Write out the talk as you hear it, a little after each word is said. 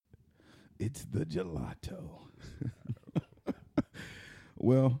It's the gelato.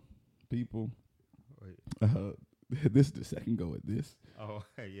 Well, people, Wait. this is the second go at this. Oh,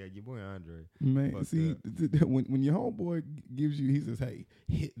 yeah, your boy Andre. Man, Fucked see, up. when your homeboy gives you, he says, "Hey,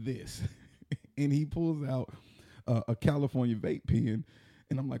 hit this," and he pulls out a California vape pen,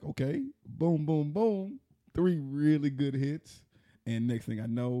 and I'm like, "Okay, boom, boom, boom, 3 really good hits." And next thing I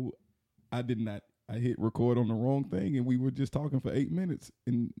know, I did not. I hit record on the wrong thing, and we were just talking for 8 minutes,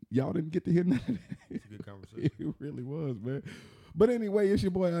 and y'all didn't get to hear none of that. It's a good conversation. It really was, man. But anyway, it's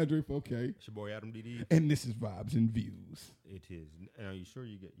your boy Andre 4K, It's your boy Adam DD. and this is Vibes and Views. It is. And are you sure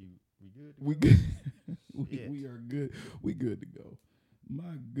we good? We good. Shit. we are good. We good to go.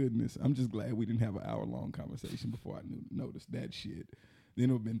 My goodness, I'm just glad we didn't have an hour-long conversation before I noticed that shit. Then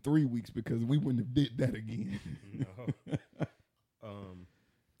it would have been 3 weeks because we wouldn't have did that again. No.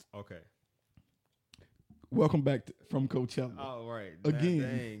 Okay. Welcome back from Coachella. Oh, right. Again.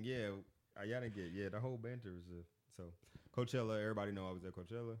 Dang, yeah. Y'all didn't get, the whole banter was, so Coachella, everybody know I was at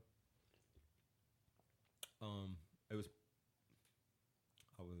Coachella. It was,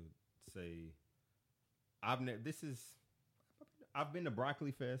 I would say, I've been to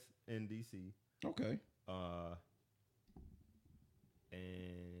Broccoli Fest in DC, Okay.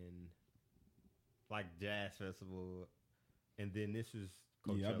 and like Jazz Festival, and then this was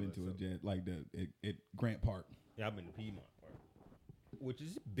Coachella. Yeah, I've been to a jet like that at Grant Park. Yeah, I've been to Piedmont Park, which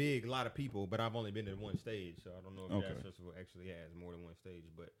is big, a lot of people, but I've only been to one stage, so I don't know if Jazz Festival actually has more than one stage.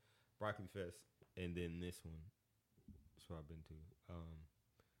 But Broccoli Fest, and then this one, that's what I've been to.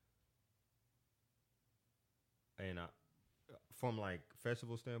 And from like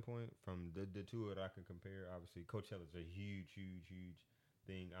festival standpoint, from the two that I can compare, obviously Coachella is a huge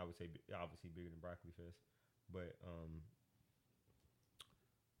thing. I would say obviously bigger than Broccoli Fest, but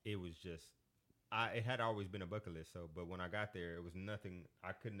it was just. It had always been a bucket list, but when I got there, it was nothing.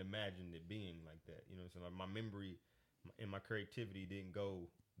 I couldn't imagine it being like that. You know what I'm saying? Like my memory and my creativity didn't go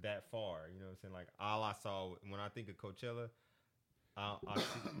that far. You know what I'm saying? Like all I saw when I think of Coachella,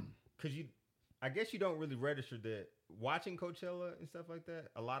 I guess you don't really register that watching Coachella and stuff like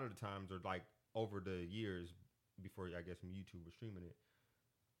that. A lot of the times, or like over the years before, I guess, from YouTube was streaming it.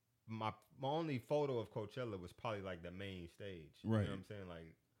 My only photo of Coachella was probably like the main stage. Right. You know what I'm saying?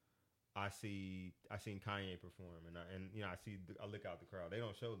 Like. I seen Kanye perform, and I look out the crowd. They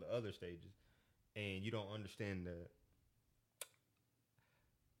don't show the other stages, and you don't understand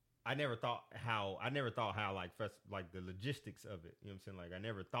I never thought how like like the logistics of it. You know what I'm saying? Like I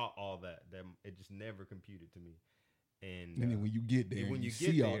never thought all that it just never computed to me. And then when you get there, when you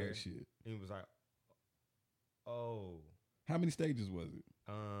see all that shit, it was like, oh. How many stages was it?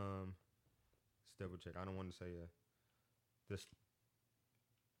 Let's double check. I don't want to say this.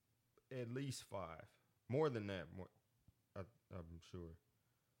 At least 5, more than that. I'm sure.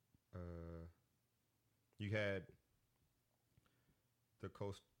 You had the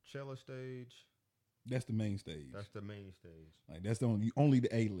Coachella stage. That's the main stage. That's the main stage. Like that's the only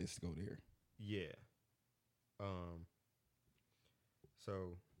the A-list go there. Yeah.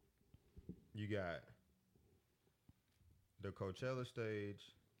 So you got the Coachella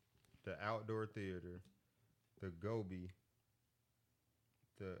stage, the outdoor theater, the Gobi.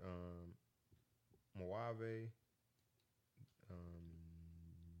 The Mojave,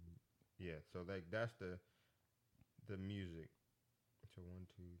 so like that's the music. So 1,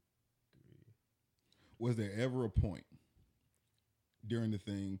 2, 3. Was there ever a point during the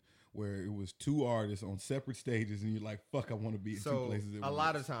thing where it was 2 artists on separate stages and you're like, "Fuck, I want to be in 2 places"? A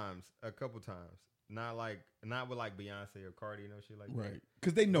lot of times, a couple times, not with like Beyonce or Cardi, shit like that. Right,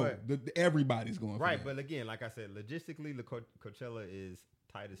 because they know everybody's going right. For but again, like I said, logistically, the Coachella is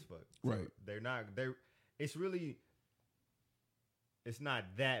tight as fuck. So right. It's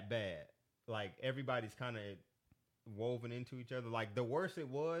not that bad. Like everybody's kind of woven into each other. Like the worst it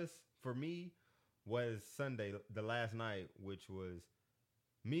was for me was Sunday, the last night, which was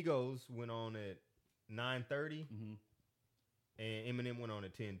Migos went on at 9:30, and Eminem went on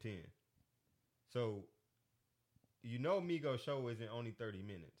at 10:10. So Migos show isn't only 30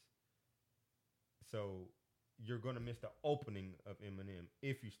 minutes. So you're going to miss the opening of Eminem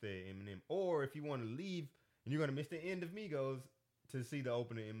if you stay at Eminem. Or if you want to leave and you're going to miss the end of Migos to see the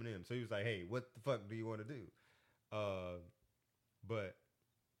opening of Eminem. So he was like, hey, what the fuck do you want to do? But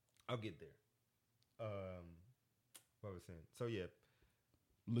I'll get there. What was I saying? So, yeah.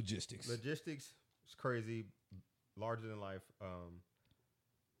 Logistics. It's crazy. Larger than life.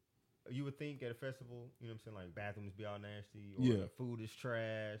 You would think at a festival, you know what I'm saying, like bathrooms be all nasty or the food is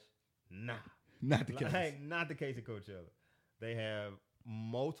trash. Nah. Not the case. Like, not the case at Coachella. They have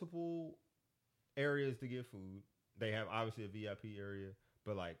multiple areas to get food. They have obviously a VIP area,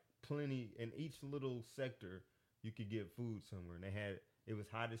 but like plenty in each little sector. You could get food somewhere, and it was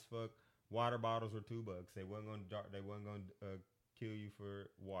hot as fuck. Water bottles were $2. They wasn't gonna kill you for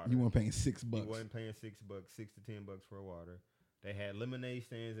water. You weren't paying $6. You wasn't paying $6, $6 to $10 for water. They had lemonade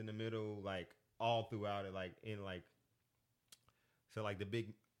stands in the middle, like all throughout it, like in like so like the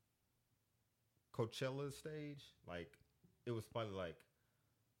big Coachella stage, like it was probably like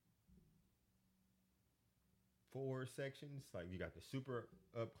 4 sections. Like you got the super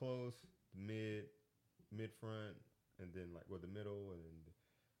up close, mid front, and then like the middle, and then the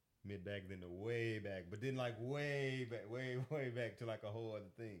mid back, then the way back, but then like way back to like a whole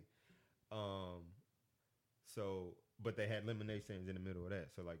other thing. So but they had lemonade stands in the middle of that,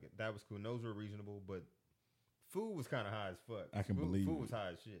 so like that was cool. And those were reasonable, but food was kind of high as fuck. I can believe food was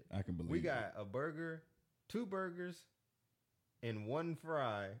high as shit. I can believe we got a burger, 2 burgers, and 1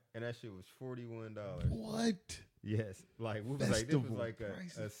 fry, and that shit was $41. What? Yes, like we was Festival like this was like a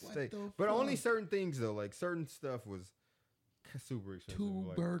prices. steak, What the but only fuck? certain things though. Like certain stuff was super expensive. 2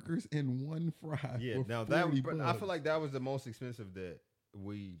 like, burgers and 1 fry. Yeah, for now $40. but I feel like that was the most expensive that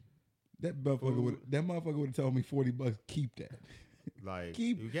we that motherfucker would have told me $40. Keep that. like.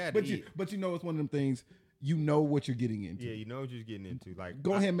 Keep. You got But to eat. you know it's one of them things. You know what you're getting into. Yeah, you know what you're getting into. Like,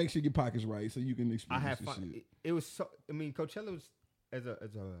 Go ahead and make sure your pocket's right so you can I experience had this fun. shit. It was so. I mean, Coachella was as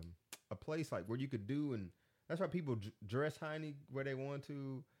a place like where you could do, and that's why people dress hiney where they want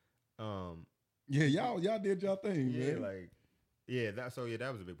to. Yeah, y'all did y'all thing, Yeah, man. like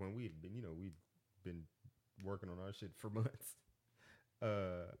that was a big point. We'd been working on our shit for months.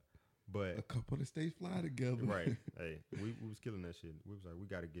 But a couple of states fly together. right, hey, we was killing that shit. We was like, we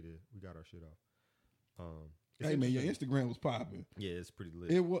got our shit off. It's Hey man, your interesting. Instagram was popping. Yeah, it's pretty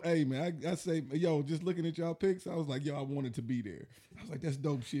lit. It was. Hey man, I say, yo, just looking at y'all pics, I was like, yo, I wanted to be there. I was like, that's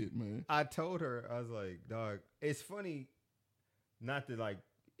dope shit, man. I told her, I was like, dog, it's funny, not to like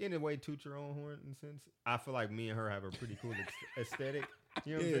in a way toot your own horn in a sense. I feel like me and her have a pretty cool aesthetic.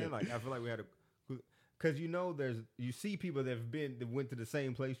 You know what I'm Yeah. saying? Like I feel like we had a because you see people that went to the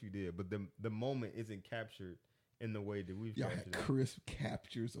same place you did, but the moment isn't captured in the way that we've Y'all captured had it. crisp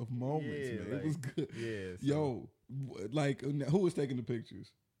captures of moments, Yeah, man. like, It was good. Yeah. So, Yo, like, who was taking the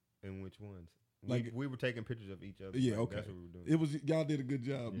pictures? and which ones? Like- we were taking pictures of each other. Yeah, Like, okay. That's what we were doing. It was y'all did a good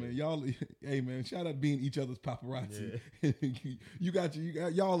job, Yeah. man. Y'all, hey man, shout out to being each other's paparazzi. you got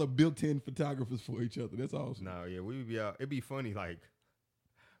y'all are built-in photographers for each other. That's awesome. No, yeah, we would be out. It'd be funny, like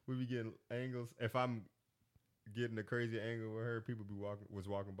we be getting angles. If I'm getting a crazy angle with her, people was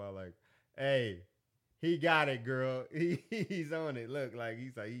walking by like, "Hey, he got it, girl. He's on it. Look, like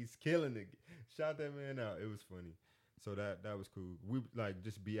he's killing it. Shout that man out." It was funny. So that was cool. We like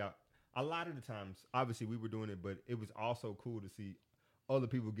just be out. A lot of the times, obviously, we were doing it, but it was also cool to see other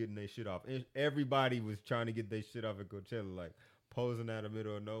people getting their shit off. And everybody was trying to get their shit off at Coachella, like posing out of the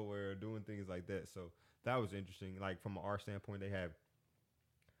middle of nowhere, doing things like that. So that was interesting. Like from our standpoint, they have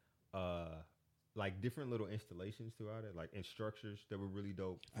like different little installations throughout it, like and structures that were really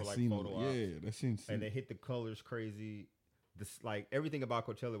dope for I like seen photo them. ops. Yeah, that's insane. And they hit the colors crazy. This like everything about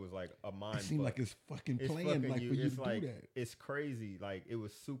Coachella was like a mind. It seemed fuck. like it's fucking It's planned, fucking like you. for you It's to like do that. it's crazy. Like it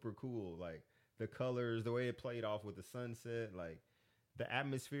was super cool. Like the colors, the way it played off with the sunset, like the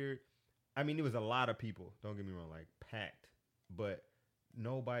atmosphere. I mean, it was a lot of people. Don't get me wrong, like packed, but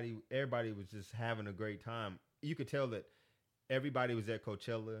everybody was just having a great time. You could tell that everybody was at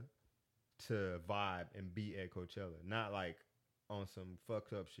Coachella to vibe and be at Coachella, not like on some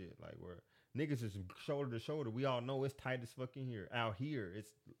fucked up shit, like where niggas is shoulder to shoulder. We all know it's tight as fucking here. Out here,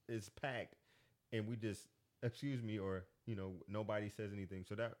 it's packed, and we just excuse me, or nobody says anything.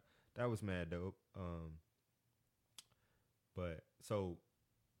 So that was mad dope. But so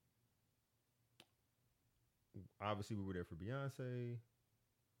obviously we were there for Beyonce,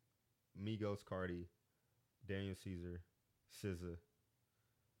 Migos, Cardi, Daniel Caesar, SZA,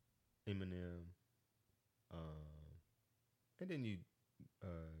 Eminem, and then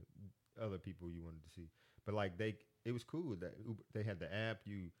other people you wanted to see. But like it was cool that they had the app.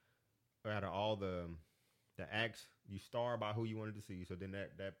 You out of all the acts, you star by who you wanted to see. So then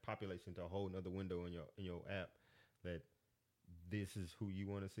that populates into a whole nother window in your app that this is who you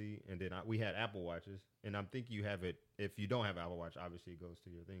want to see. And then we had Apple Watches, and I'm thinking you have it. If you don't have Apple Watch, obviously it goes to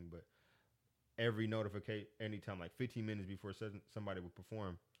your thing. But every notification, anytime like 15 minutes before somebody would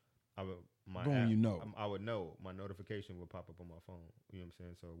perform, I would I would know. My notification would pop up on my phone. You know what I'm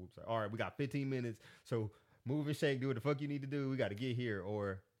saying? So whoops, like, all right, we got 15 minutes. So move and shake, do what the fuck you need to do. We got to get here.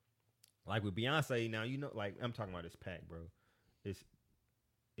 Or like with Beyonce, now like I'm talking about this pack, bro. It's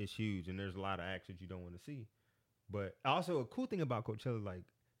huge, and there's a lot of acts that you don't want to see. But also a cool thing about Coachella, like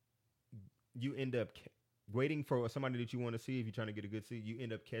you end up waiting for somebody that you want to see. If you're trying to get a good seat, you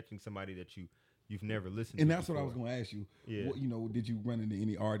end up catching somebody that you've never listened to. And that's before. what I was going to ask you. Yeah. What, did you run into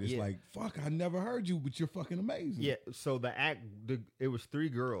any artists like, fuck, I never heard you, but you're fucking amazing? Yeah. So it was 3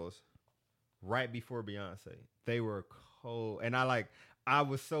 girls right before Beyonce. They were cold, and I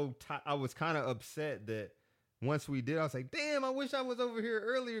was I was kind of upset that once we did, I was like, damn, I wish I was over here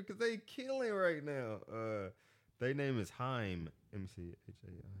earlier because they killing right now. Their name is Haim. Let me see.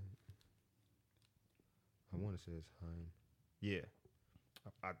 H-A-I. I want to say it's Haim. Yeah.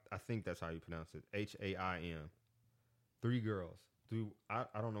 I think that's how you pronounce it. Haim. 3 girls. I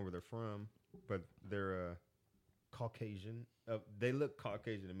don't know where they're from, but they're Caucasian. They look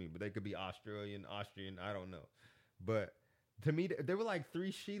Caucasian to me, but they could be Austrian. I don't know. But to me, they were like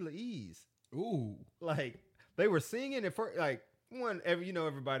 3 Sheila E's. Ooh. Like, they were singing it for, like,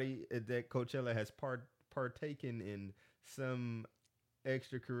 everybody at that Coachella has partaken in some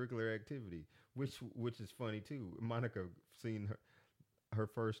extracurricular activity, which is funny too. Monica seen her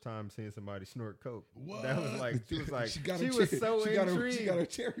first time seeing somebody snort coke. What? That was like, she was like, she was so intrigued. She got her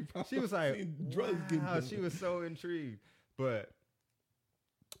cherry pop. She was like, wow, she was so intrigued. But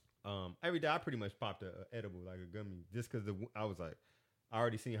every day I pretty much popped a edible, like a gummy, just because I was like, I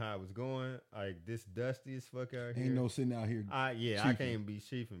already seen how it was going. Like, this dusty as fuck out here. Ain't no sitting out here. I can't be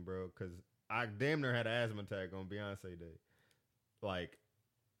chiefing, bro, because I damn near had an asthma attack on Beyonce Day. Like,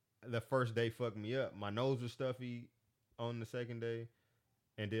 the first day fucked me up. My nose was stuffy on the second day.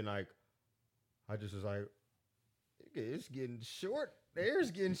 And then, like, I just was like, it's getting short. The air's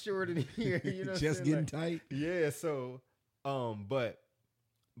getting short in here. You know, just getting tight. Yeah. So, but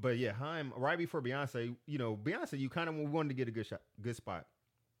yeah, Haim, right before Beyonce, Beyonce, you kind of wanted to get a good spot.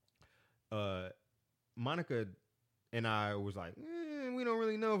 Monica and I was like, we don't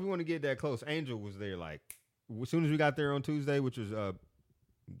really know if we want to get that close. Angel was there, like, as soon as we got there on Tuesday, which was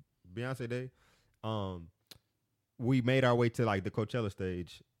Beyonce Day, we made our way to, like, the Coachella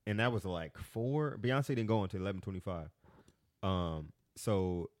stage, and that was like 4. Beyonce didn't go until 11:25.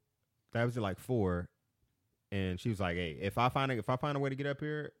 So that was at like 4, and she was like, "Hey, if I find a way to get up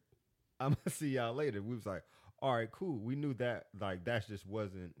here, I'm gonna see y'all later." We was like, "All right, cool." We knew that, like, that just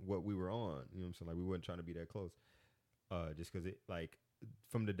wasn't what we were on. You know what I'm saying? Like, we wasn't trying to be that close. Just because it, like,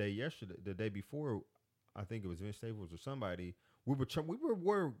 from the day before, I think it was Vince Staples or somebody. We were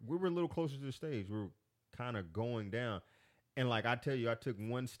a little closer to the stage. We were kind of going down, and, like, I tell you, I took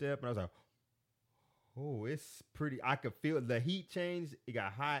one step and I was like, "Oh, it's pretty." I could feel the heat change. It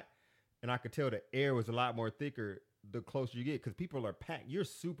got hot, and I could tell the air was a lot more thicker the closer you get, because people are packed. You're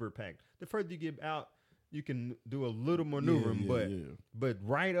super packed. The further you get out, you can do a little maneuvering, but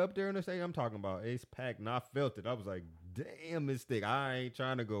right up there in the stage, I'm talking about, it's packed, and I felt it. I was like, damn, it's thick. I ain't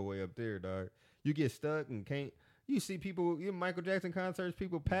trying to go way up there, dog. You get stuck and can't. You see people, Michael Jackson concerts,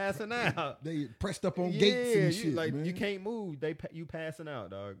 people passing out. They pressed up on gates and shit, man. You can't move. You passing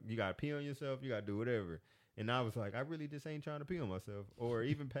out, dog. You got to pee on yourself. You got to do whatever. And I was like, I really just ain't trying to pee on myself or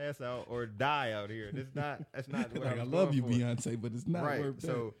even pass out or die out here. That's not what like, I love you, for. Beyonce, but it's not right. worth that.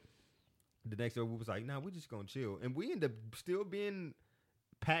 So the next day we was like, nah, we're just going to chill. And we ended up still being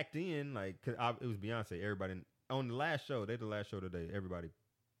packed in, like, cause it was Beyonce. Everybody, on the last show, they the last show today, everybody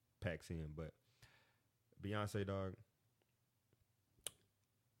packs in. But Beyonce, dog,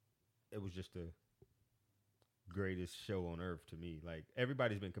 it was just the greatest show on earth to me. Like,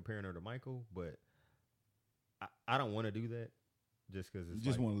 everybody's been comparing her to Michael, but I don't want to do that just because it's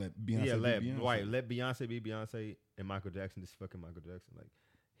just like, want to let Beyonce be Beyonce. Right, let Beyonce be Beyonce and Michael Jackson is fucking Michael Jackson. Like,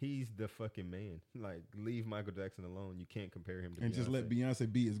 he's the fucking man. Like, leave Michael Jackson alone. You can't compare him to and Beyonce. Just let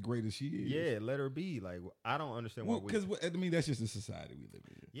Beyonce be as great as she is. Yeah, let her be. Like, I don't understand why. Because I mean, that's just the society we live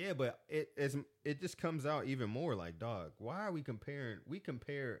in. Yeah, but it just comes out even more. Like, dog, why are we comparing? We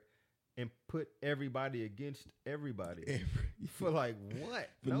compare and put everybody against everybody for, like, what?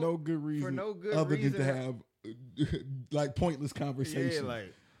 For no good reason. For no good other reason. than to have like pointless conversation. Yeah,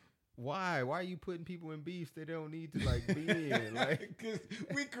 like, why? Why are you putting people in beefs they don't need to, like, be in? Like, because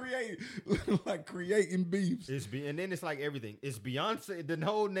we creating beefs. And then it's like everything. It's Beyonce. The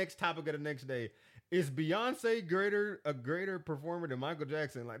whole next topic of the next day is Beyonce a greater performer than Michael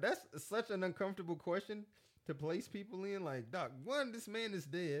Jackson? Like, that's such an uncomfortable question to place people in. Like, doc, one, this man is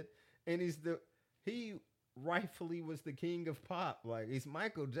dead, and he rightfully was the king of pop. Like, he's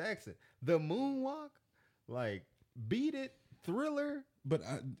Michael Jackson. The Moonwalk, like, Beat It, Thriller. But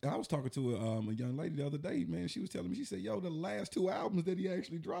I was talking to a young lady the other day, man. She was telling me, she said, yo, the last 2 albums that he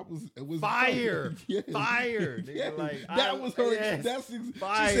actually dropped was fire. Yeah. Fire. Yeah. Like, that was her. Yes, that's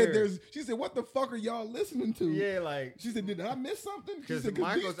fire. She said, what the fuck are y'all listening to? Yeah, like. She said, did I miss something? Because said,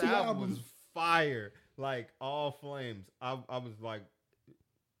 Michael's album was fire. Like, all flames. I was like,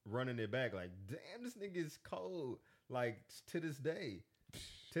 running it back. Like, damn, this nigga is cold. Like to this day.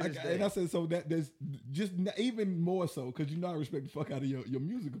 Day. And I said, so there's just even more so because I respect the fuck out of your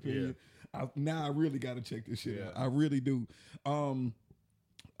music opinion. Yeah. Now I really got to check this shit out. I really do.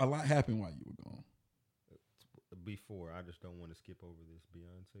 A lot happened while you were gone. Before, I just don't want to skip over this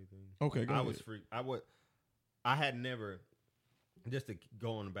Beyonce thing. Okay, go ahead. Was free. I had never, just to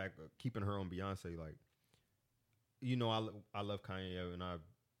go on the back, keeping her on Beyonce. Like, I love Kanye and I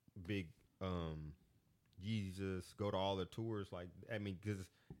big Jesus, go to all the tours. Like, I mean, because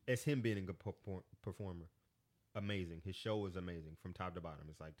it's him being a good performer. Amazing. His show is amazing from top to bottom.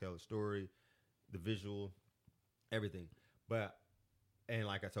 It's like tell a story, the visual, everything. But, and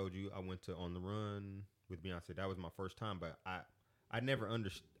like I told you, I went to On the Run with Beyonce. That was my first time, but I never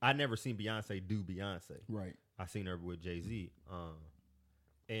seen Beyonce do Beyonce. Right. I seen her with Jay-Z.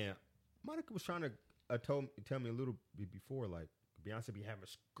 And Monica was trying to tell me a little bit before, like, Beyonce be having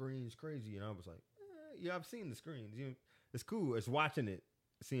screens crazy. And I was like, yeah, I've seen the screens. It's cool. It's watching it,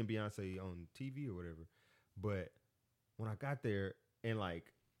 seeing Beyonce on TV or whatever. But when I got there and,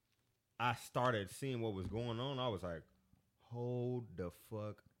 like, I started seeing what was going on, I was like, hold the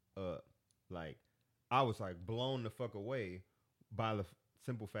fuck up. Like, I was, like, blown the fuck away by the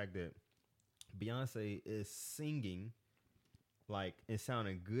simple fact that Beyonce is singing, like, and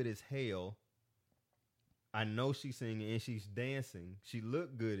sounding good as hell. I know she's singing and she's dancing. She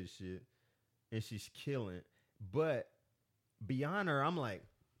looked good as shit. And she's killing. But beyond her, I'm like,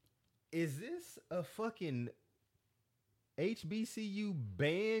 is this a fucking HBCU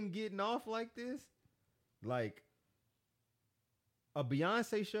band getting off like this? Like, a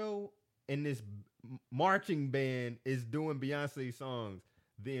Beyonce show and this marching band is doing Beyonce songs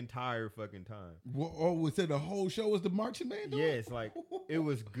the entire fucking time. Oh, was it the whole show was the marching band doing? Yes, like, it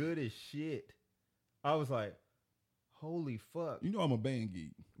was good as shit. I was like, holy fuck. You know I'm a band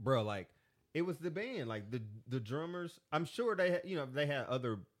geek. Bro, like, it was the band, like the drummers. I'm sure they had, they had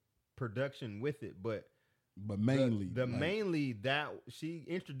other production with it, but mainly mainly that she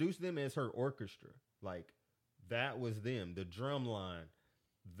introduced them as her orchestra. Like, that was them. The drum line,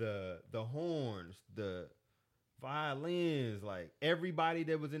 the horns, the violins, like everybody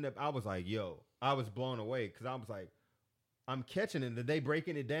that was in the. I was like, yo, I was blown away because I was like, I'm catching it. They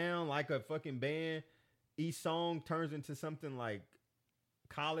breaking it down like a fucking band. Each song turns into something like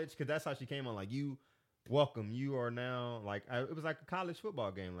college, because that's how she came on. Like, you are now, like, it was like a college football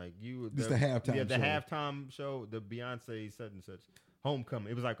game. Like, this the halftime show. The show. Halftime show, the Beyonce such and such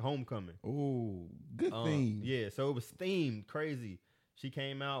homecoming. It was like homecoming. Oh, good theme. Yeah, so it was themed crazy. She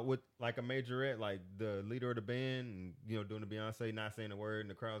came out with like a majorette, like the leader of the band, and doing the Beyonce, not saying a word, and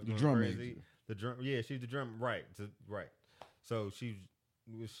the crowd's going crazy. Major. The drum, yeah, she's the drum, right. So she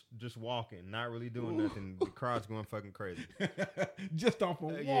was just walking, not really doing nothing. The crowd's going fucking crazy. Just off a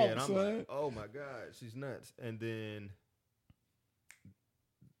walk, yeah, and I'm son. like, oh my God, she's nuts. And then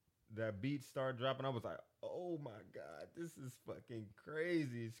that beat started dropping. I was like, oh my God, this is fucking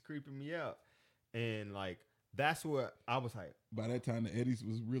crazy. It's creeping me out. And like, that's what I was like. By that time, the Eddies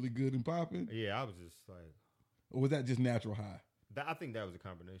was really good and popping. Yeah, I was just like, or was that just natural high? I think that was a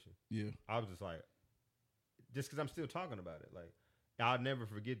combination. Yeah, I was just like, just because I'm still talking about it, like, I'll never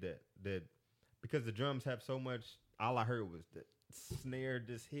forget that because the drums have so much. All I heard was the snare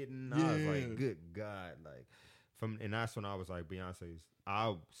just hitting. Yeah. I was like, good God, like and that's when I was like, Beyonce's,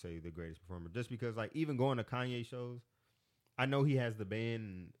 I'll say the greatest performer, just because, like, even going to Kanye shows, I know he has the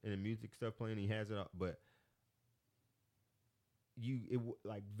band and the music stuff playing, he has it up, but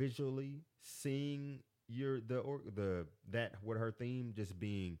like visually seeing what her theme just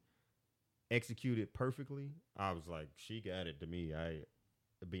being executed perfectly, I was like, she got it to me.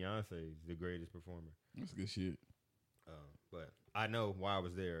 Beyonce is the greatest performer. That's good shit. But I know why I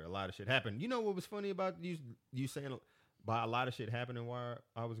was there. A lot of shit happened. You know what was funny about you saying by a lot of shit happening while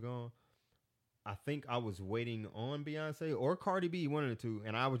I was gone? I think I was waiting on Beyonce or Cardi B, one of the two,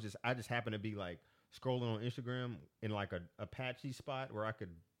 and I just happened to be like scrolling on Instagram in like a patchy spot where I could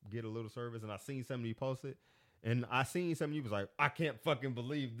get a little service, and I seen something you posted. And I seen something you was like, I can't fucking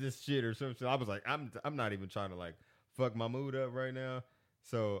believe this shit or something. I was like, I'm not even trying to like fuck my mood up right now.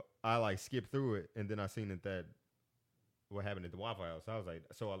 So I like skipped through it, and then I seen that what happened at the Waffle House. I was like,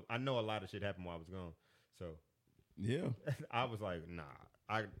 so I know a lot of shit happened while I was gone. So yeah, I was like, nah,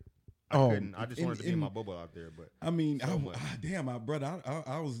 I couldn't. I just wanted to be my bubble out there. But I mean, damn, my brother,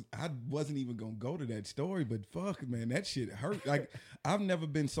 I wasn't even gonna go to that story, but fuck, man, that shit hurt. Like, I've never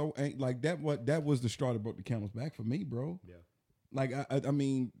been so like that. That was the straw that broke the camel's back for me, bro. Yeah. Like, I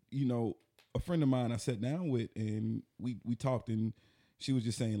mean, a friend of mine I sat down with and we talked, and she was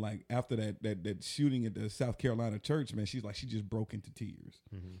just saying like after that shooting at the South Carolina church, man, she's like she just broke into tears.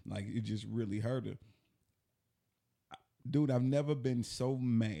 Like it just really hurt her. Dude, I've never been so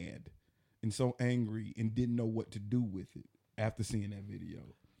mad and so angry and didn't know what to do with it after seeing that video.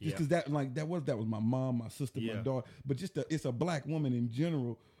 Just because that was my mom, my sister, my daughter, but just it's a black woman in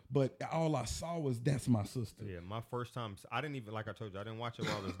general. But all I saw was that's my sister. Yeah, my first time, I didn't even, like I told you, I didn't watch it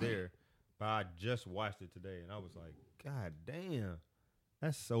while I was there, but I just watched it today, and I was like, God damn,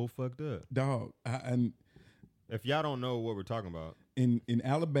 that's so fucked up. Dog, and if y'all don't know what we're talking about. In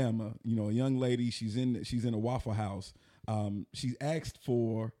Alabama, you know, a young lady, she's in a Waffle House. She's asked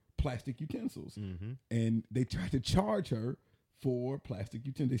for plastic utensils, and they tried to charge her for plastic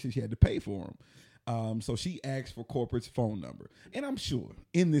utensils. They said she had to pay for them. So she asked for corporate's phone number. And I'm sure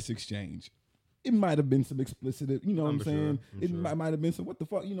in this exchange, it might have been some explicit, you know what I'm saying? It might have been some, what the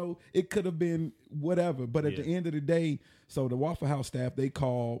fuck, you know, it could have been whatever. But at the end of the day, so the Waffle House staff, they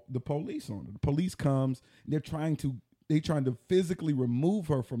call the police on her. The police comes, they're trying to physically remove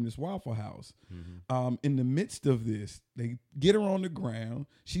her from this Waffle House. In the midst of this, they get her on the ground.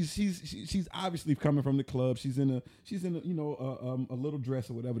 She's obviously coming from the club. She's in a you know a little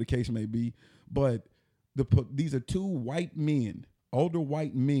dress or whatever the case may be. But these are two white men, older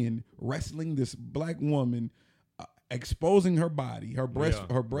white men, wrestling this black woman, exposing her body, her breasts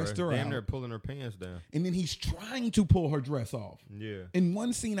are damn out. near pulling her pants down. And then he's trying to pull her dress off. Yeah. In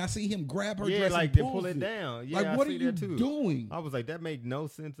one scene, I see him grab her dress like and they pull it down. Yeah, like, what I are see you that too. doing? I was like, that made no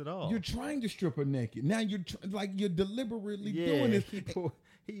sense at all. You're trying to strip her naked. Now you're deliberately doing this.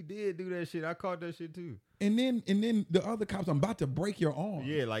 He did do that shit. I caught that shit too. And then the other cops, I'm about to break your arm.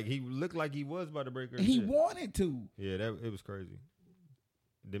 Yeah, like he looked like he was about to break her. And he wanted to. Yeah, it was crazy.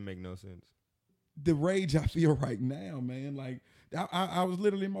 Didn't make no sense. The rage I feel right now, man, like I was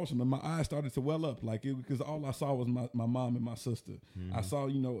literally emotional. My eyes started to well up, like it because all I saw was my mom and my sister. I saw,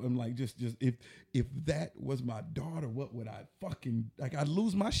 you know, I'm like, just if that was my daughter, what would I fucking like? I'd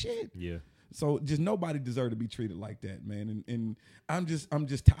lose my shit. Yeah. So just nobody deserved to be treated like that, man. And I'm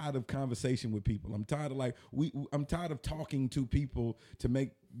just tired of conversation with people. I'm tired of I'm tired of talking to people to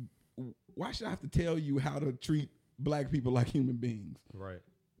make. Why should I have to tell you how to treat black people like human beings? Right.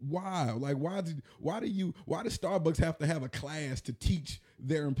 Why? Like, why does Starbucks have to have a class to teach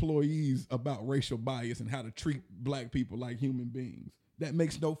their employees about racial bias and how to treat black people like human beings? That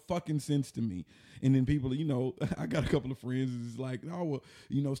makes no fucking sense to me. And then people, you know, I got a couple of friends is like, oh, well,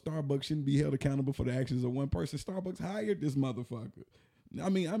 you know, Starbucks shouldn't be held accountable for the actions of one person. Starbucks hired this motherfucker. I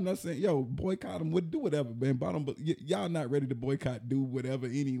mean, I'm not saying, yo, boycott them, do whatever, man. Bottom, but y'all not ready to boycott, do whatever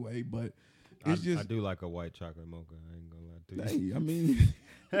anyway. But it's just, I do like a white chocolate mocha. I ain't gonna lie to you. Hey, I mean,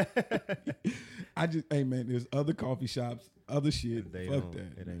 hey man, there's other coffee shops, other shit. Fuck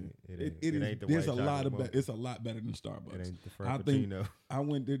that. It ain't the there's white a lot of chocolate it's a lot better than Starbucks. It ain't the Frappuccino. I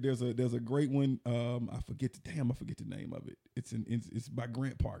went there. There's a great one. I forget the name of it. It's by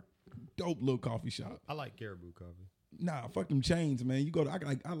Grant Park. Dope little coffee shop. I like Caribou coffee. Nah, fuck them chains, man. You go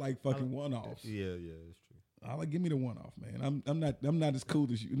to I like fucking one-offs. Yeah, it's true. I like, give me the one-off, man. I'm not as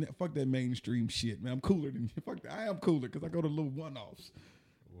cool as you. Fuck that mainstream shit, man. I'm cooler than you. Fuck that. I am cooler because I go to little one-offs.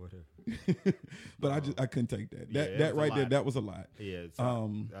 Whatever. But I couldn't take that. Yeah, that right there, that was a lot. Yeah. I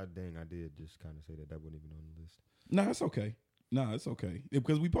did just kind of say that wasn't even on the list. No, it's okay. No, it's okay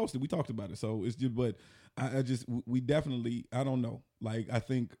because we talked about it. So it's just, but we definitely, I don't know. Like I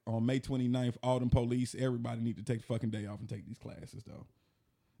think on May 29th, all them police, everybody need to take the fucking day off and take these classes though.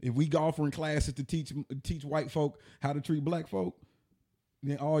 If we offering classes to teach white folk how to treat black folk,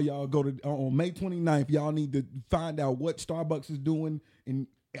 then all y'all go to on May 29th, y'all need to find out what Starbucks is doing, and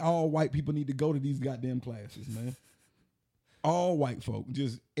all white people need to go to these goddamn classes, man. All white folk,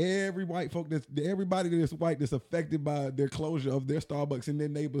 just every white folk everybody that's white that's affected by their closure of their Starbucks in their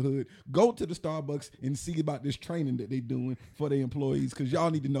neighborhood, go to the Starbucks and see about this training that they doing for their employees, because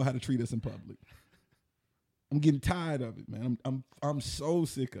y'all need to know how to treat us in public. I'm getting tired of it, man. I'm so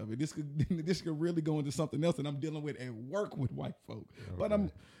sick of it. This could really go into something else that I'm dealing with at work with white folk. Okay. But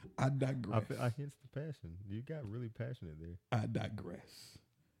I digress. I sense the passion. You got really passionate there. I digress.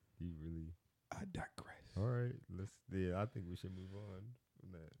 I digress. All right, I think we should move on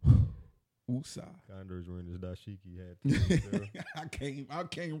from that. Woosah. Condors wearing his dashiki hat. I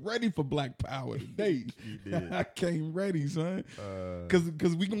came ready for Black Power today. You did. I came ready, son.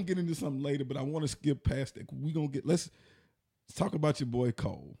 Because we gonna get into something later, but I want to skip past it. Let's talk about your boy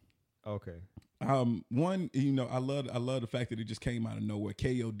Cole. Okay. One, you know, I love the fact that it just came out of nowhere.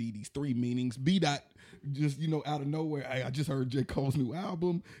 KOD, these 3 meanings. B dot, just, you know, out of nowhere. I just heard J. Cole's new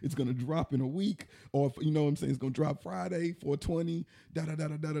album. It's gonna drop in a week, or you know what I'm saying, it's gonna drop Friday, 420. Da da da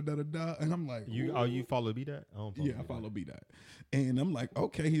da da da da da. And I'm like, You follow B Dot? I follow B dot. And I'm like,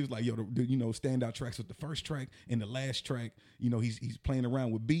 okay. He was like, yo, the you know, standout tracks with the first track and the last track. You know, he's playing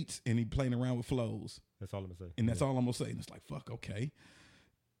around with beats and he playing around with flows. That's all I'm gonna say. And that's all I'm gonna say. And it's like, fuck, okay.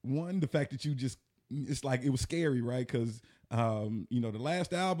 One, the fact that you just, it's like, it was scary, right? Because, you know, the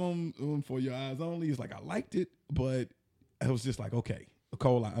last album, For Your Eyes Only, is like, I liked it, but I was just like, okay,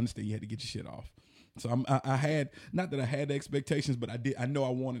 Cole, I understand you had to get your shit off. So I had, not that I had the expectations, but I know I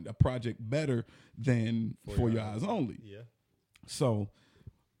wanted a project better than For Your Eyes Only. Yeah. So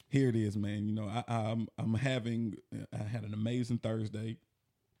here it is, man. You know, I had an amazing Thursday.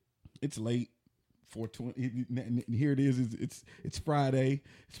 It's late. 420. Here it is. It's Friday.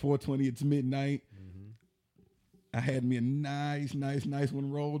 It's 420. It's midnight. Mm-hmm. I had me a nice one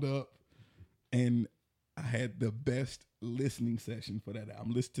rolled up, and I had the best listening session for that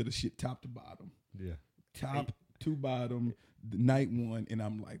album. Listen to the shit top to bottom. Yeah, top to bottom. The night one, and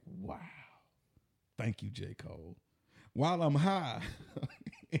I'm like, wow. Thank you, J. Cole. While I'm high,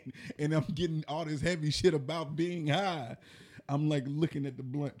 and I'm getting all this heavy shit about being high, I'm like looking at the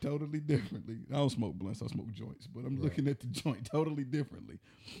blunt totally differently. I don't smoke blunts, I smoke joints, but I'm looking at the joint totally differently.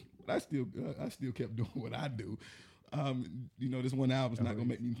 But I still kept doing what I do. You know, this one album's not gonna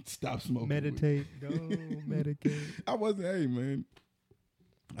make me stop smoking. Meditate, don't medicate. I wasn't. Hey, man,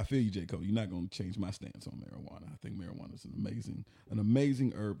 I feel you, J. Cole. You're not gonna change my stance on marijuana. I think marijuana is an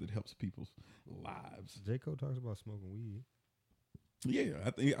amazing herb that helps people's lives. J. Cole talks about smoking weed. Yeah,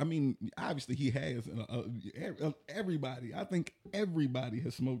 I mean, obviously he has. Everybody, I think everybody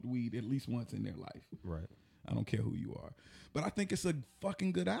has smoked weed at least once in their life. Right. I don't care who you are, but I think it's a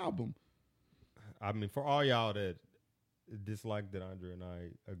fucking good album. I mean, for all y'all that dislike that Andre and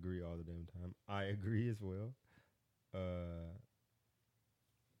I agree all the damn time, I agree as well.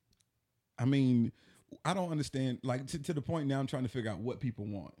 I mean, I don't understand. Like to the point now, I'm trying to figure out what people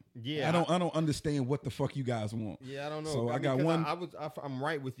want. Yeah, I don't understand what the fuck you guys want. Yeah, I don't know. So I got mean, one. I'm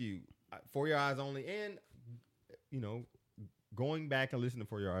right with you. For Your Eyes Only, and you know, going back and listening to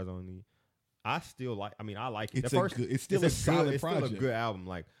For Your Eyes Only, I still like. I mean, I like it. It's still a solid project. Still a good album.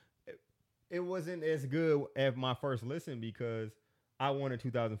 Like it wasn't as good as my first listen because I wanted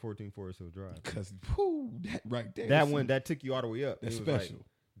 2014 Forest Hill Drive. Because that right there. That took you all the way up. That's special. Like,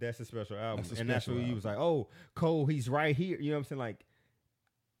 that's a special album. That's when you was like, oh, Cole, he's right here. You know what I'm saying? Like,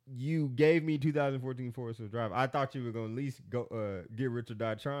 you gave me 2014 Forest Hill Drive. I thought you were going to at least go Get Rich or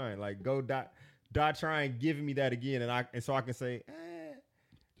Die Trying. Like, go die trying, giving me that again. And so I can say,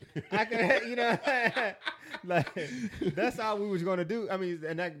 I can, you know, like, that's how we was going to do. I mean,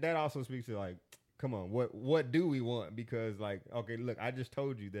 and that also speaks to, like, come on, what do we want? Because, like, okay, look, I just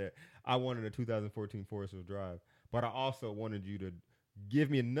told you that I wanted a 2014 Forest Hill Drive, but I also wanted you to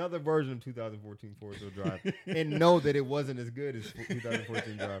give me another version of 2014 Forest Hill Drive and know that it wasn't as good as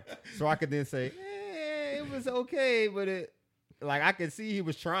 2014 Drive. So I could then say, it was okay, but it, like, I could see he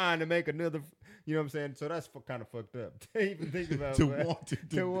was trying to make another, you know what I'm saying? So that's kind of fucked up to even think about. to want that,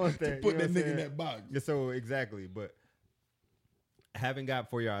 to put that nigga in that box. Yeah, so exactly. But having got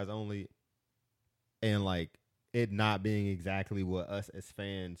For Your Eyes Only and, like, it not being exactly what us as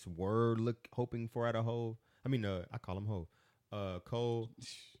fans were hoping for at a Hove. I mean, I call him Hove. Cole,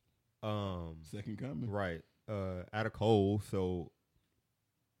 Second Coming, right? Out of Cole, so.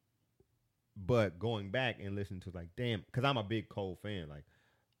 But going back and listening to, like, damn, because I'm a big Cole fan. Like,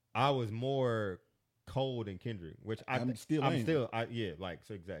 I was more Cole than Kendrick, which I'm still, like,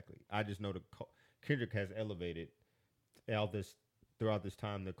 so exactly. I just know that Kendrick has elevated throughout this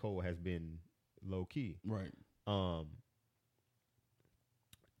time that Cole has been low key, right?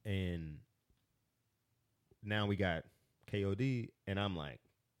 And now we got KOD, and I'm like,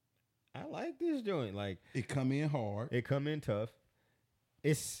 I like this joint. Like, it come in hard. It come in tough.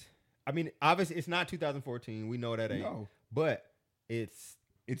 I mean, obviously, it's not 2014. We know that ain't. No. But it's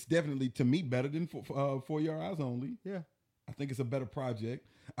definitely, to me, better than For Your Eyes Only. Yeah. I think it's a better project.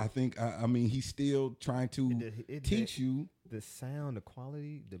 I think, I mean, he's still trying to teach you. The sound, the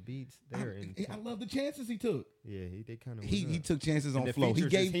quality, the beats, I love the chances he took. Yeah, they kind of. He took chances on the flow. He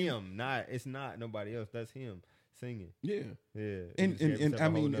gave him, it's not nobody else. That's him singing. Yeah, yeah. And I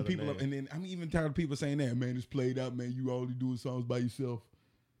mean, and people, and then I'm even tired of people saying that, man, it's played out, man. You only doing songs by yourself.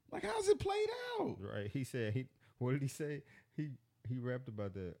 Like, how's it played out? Right. He said what did he say? He rapped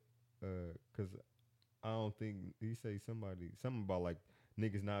about that because I don't think he say something about, like,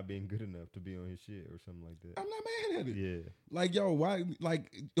 niggas not being good enough to be on his shit or something like that. I'm not mad at it. Yeah. Like, yo, why?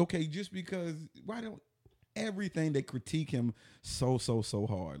 Like, okay, just because why don't everything they critique him so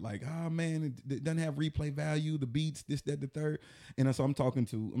hard? Like, oh man, it doesn't have replay value. The beats, this, that, the third. And so I'm talking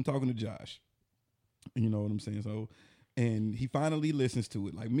to Josh. You know what I'm saying? So, and he finally listens to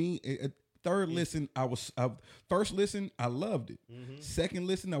it. Like me, third listen, first listen, I loved it. Mm-hmm. Second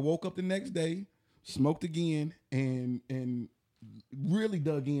listen, I woke up the next day, smoked again, and really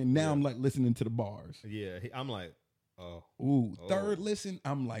dug in. Now I'm like listening to the bars. Yeah, I'm like, oh. Ooh, third listen,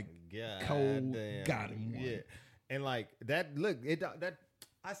 I'm like, God Cole damn. got him one. Yeah, and like that. Look, that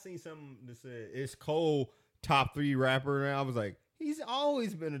I seen something that said it's Cole top 3 rapper, and I was like, he's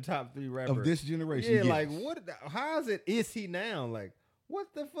always been a top 3 rapper Of this generation. Yeah, yes. like what? How is he now? Like, what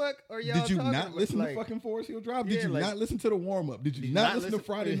the fuck are y'all? Did you talking not about? listen like, to fucking Forest Hill Drive? Did yeah, you like- not listen to the warm up? Did you not listen to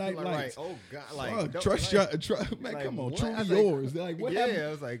Friday Night like, Lights? Oh God, like, Fuck, don't- trust like, your, man, like, come on, what? truly I was like, yours. Like, what yeah, happened? I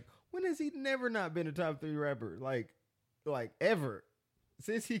was like, when has he never not been a top 3 rapper? Like ever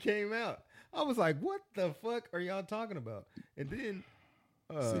since he came out. I was like, what the fuck are y'all talking about? And then,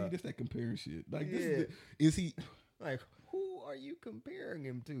 See, that's that comparing shit. Like, yeah. this is he? like, who are you comparing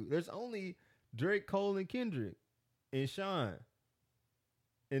him to? There's only Drake, Cole, and Kendrick, and Sean.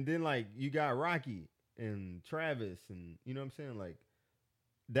 And then like you got Rocky and Travis, and you know what I'm saying? Like,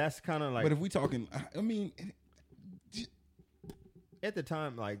 that's kind of like. But if we talking, I mean, at the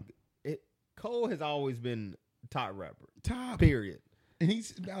time, like Cole has always been top rapper. top. Period. And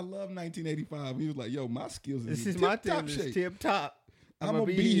I love 1985. He was like, yo, my skills This is is my tip-top team. shape. Is tip top. I'ma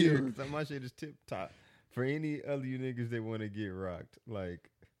be here. 'cause my shit is tip top. For any other you niggas that want to get rocked, like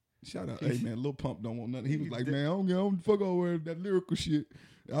Shout out, hey man, Lil Pump don't want nothing. He was He's like, the- man, I don't fuck over that lyrical shit.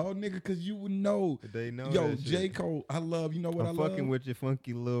 Oh nigga, cause you would know. they know. Yo, that J. shit. Cole, I love. You know what I'm I fucking love? with your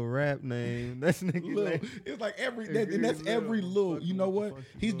funky little rap name. That's nigga. Lil. Like, It's like every It's that, and that's really every little. Lil. Fucking You know with the what?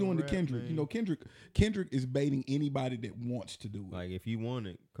 funky He's little doing the rap Kendrick. You name. know, Kendrick is baiting anybody that wants to do it. like if you want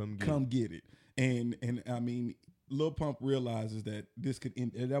it, come get Come it. get it. And I mean, Lil Pump realizes that this could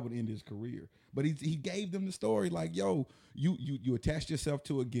end, that would end his career. But he gave them the story like, yo, you attached yourself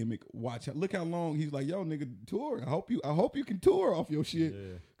to a gimmick. Watch, look how long he's like, yo, nigga, tour. I hope you can tour off your shit.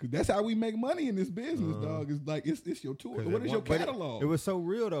 Yeah. Cause that's how we make money in this business, Uh-huh. dog. It's like it's your tour. 'Cause What it is your wa- but catalog? It was so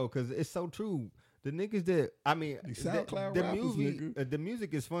real though, because it's so true. The niggas that I mean, The SoundCloud the rappers, movie, nigga. the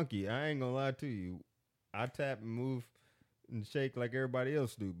music is funky. I ain't gonna lie to you. I tap and move and shake like everybody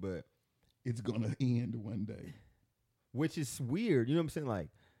else do, but It's gonna end one day. which is weird. You know what I'm saying? Like,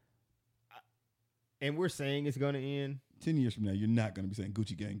 and we're saying it's gonna end. 10 years from now, you're not gonna be saying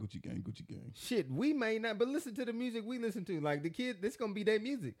Gucci Gang, Gucci Gang, Gucci Gang. Shit, we may not, but listen to the music we listen to. Like the kid, this gonna be their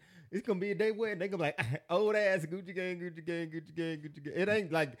music. It's gonna be a day where they gonna be like old ass Gucci Gang, Gucci Gang, Gucci Gang, Gucci Gang. It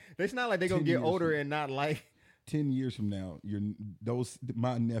ain't like it's not like they gonna 10 get years older from- and not like. 10 years from now,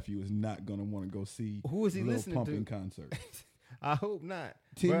 my nephew is not gonna want to go see Who is he Lil listening Pump to? in concert. I hope not.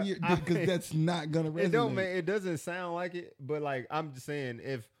 10 But years, I because mean, that's not gonna resonate. it don't. It doesn't sound like it. But like I'm just saying,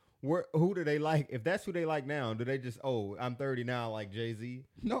 who do they like? If that's who they like now, do they just I'm 30 now, like Jay-Z?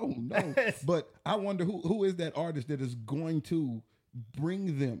 No. But I wonder who is that artist that is going to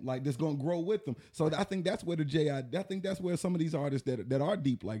bring them, like that's going to grow with them. So I think that's where I think that's where some of these artists that are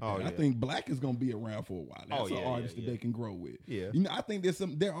deep like that. Oh, I yeah. think Black is going to be around for a while. That's Oh, an yeah, artist yeah, that yeah. they can grow with. Yeah. You know, I think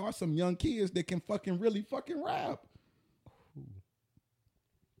there are some young kids that can really fucking rap.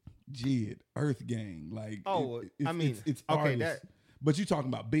 Jid, Earth Gang, like I mean, it's okay, artists. But you talking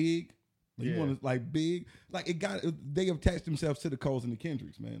about Big? You Yeah. want to like Big? Like they attached themselves to the Coles and the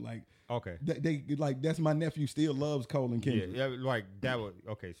Kendricks, man. Like Okay. they like that's my nephew still loves Cole and Yeah, Kendrick. yeah, like that would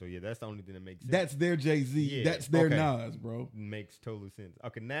okay. So yeah, that's the only thing that makes sense. That's their Jay-Z. Yeah, That's their okay. Nas, bro. makes total sense.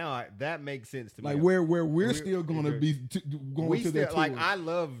 Okay, now that makes sense to me. Like where we're We're- still going to be going we to their still tour. like I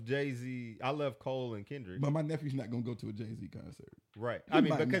love Jay-Z. I love Cole and Kendrick. But my nephew's not going to go to a Jay-Z concert. Right. He I mean,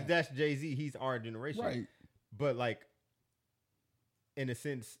 might because not. that's Jay-Z. He's our generation. Right. But like, in a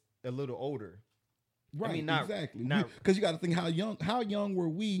sense, a little older. Right, mean, not- exactly. not- Because you got to think how young were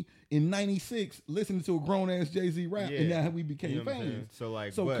we in '96 listening to a grown ass Jay-Z rap, and Yeah. now we became You know what I'm saying? fans. So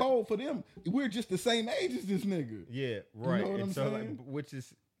like, So but, Cole for them, we're just the same age as this nigga. yeah, right. know what And I'm so saying? like, which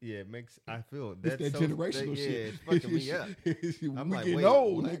is it makes I feel It's that's that so, generational yeah, shit. it's fucking me up. I'm we like, getting wait,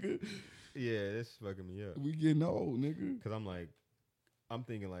 old, what? nigga. Yeah, it's fucking me up. We getting old, nigga. Because I'm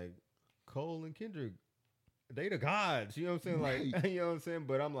thinking like Cole and Kendrick, they the gods. You know what I'm saying? Like, Right. you know what I'm saying?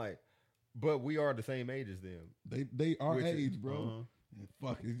 But I'm like, but we are the same age as them. They our Which is- age, bro. uh-huh. And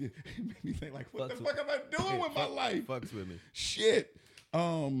fuck it made me think like, what Fucks the with- fuck am I doing with my life? Fucks with me. Shit.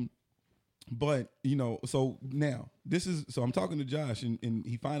 But you know, so now so I'm talking to Josh, and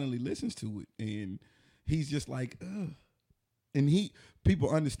he finally listens to it, and he's just like, ugh. And people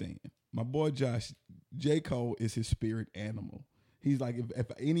understand. My boy Josh, J. Cole is his spirit animal. He's like,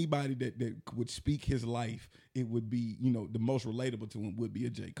 if anybody that would speak his life, it would be, the most relatable to him would be a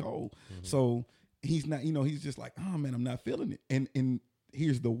J. Cole. Mm-hmm. So he's not, he's just like, oh man, I'm not feeling it. And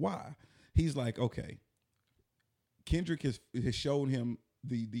here's the why. He's like, okay, Kendrick has shown him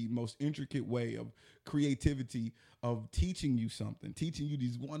the most intricate way of creativity, of teaching you something, teaching you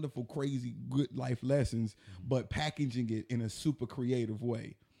these wonderful, crazy, good life lessons, but packaging it in a super creative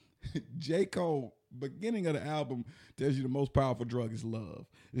way. J. Cole, beginning of the album, tells you the most powerful drug is love.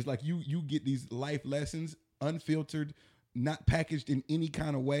 It's like you get these life lessons unfiltered, not packaged in any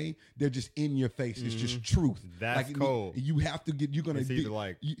kind of way. They're just in your face. It's just truth. That's like, cold. You have to get. You're gonna.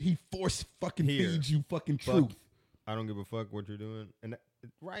 He force fucking feeds you fucking truth. I don't give a fuck what you're doing. And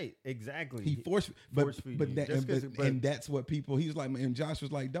right, exactly. He force and that's what people. He's like, and Josh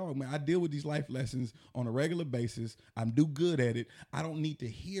was like, dog, man, I deal with these life lessons on a regular basis. I'm do good at it. I don't need to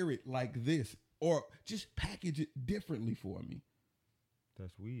hear it like this, or just package it differently for me.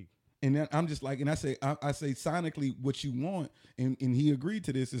 That's weak. And then I'm just like, and I say sonically what you want, and he agreed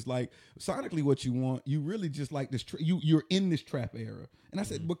to this, is like sonically what you want. You really just like this. You're in this trap era, and I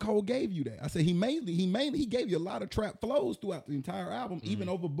said, but Cole gave you that. I said he gave you a lot of trap flows throughout the entire album, even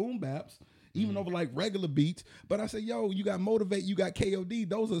over boom baps, even over like regular beats. But I said, yo, you got Motivate, you got KOD.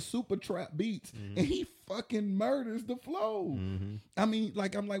 Those are super trap beats, and he fucking murders the flow. I mean,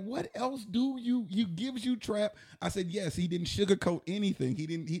 like, I'm like, what else do you gives you trap? I said, yes, he didn't sugarcoat anything.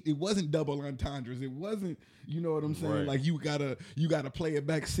 It wasn't double entendres. It wasn't, you know what I'm saying? Right. Like you gotta play it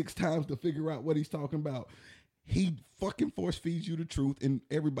back 6 times to figure out what he's talking about. He fucking force feeds you the truth, and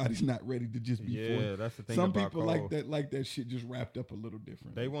everybody's not ready to just be. Yeah, that's the thing. Some about people Cole. like that shit just wrapped up a little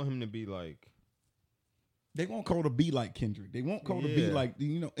different. They want him to be like. They want Cole to be like Kendrick. They want Cole to be like,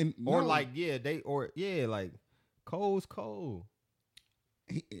 and like Cole's Cole.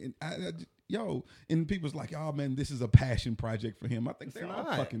 And people's like, oh man, this is a passion project for him. I think they're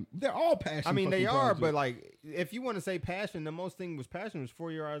all passion. I mean, they are, projects. but like, if you want to say passion, the most thing was passion was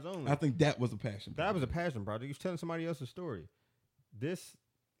For Your Eyes Only. I think that was a passion. That was a passion project. He was telling somebody else's story. This,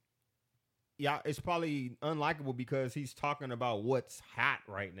 it's probably unlikable because he's talking about what's hot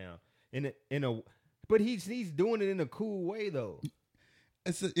right now but he's doing it in a cool way though.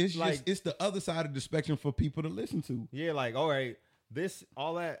 It's the other side of the spectrum for people to listen to. Yeah, like, all right,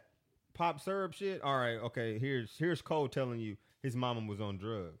 all that pop syrup shit. All right, okay, here's Cole telling you his mama was on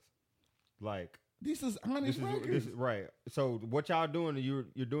drugs. Like, this is honest records. Right. So what y'all doing?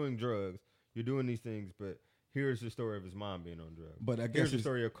 You're doing drugs. You're doing these things, but here's the story of his mom being on drugs. But I guess here's the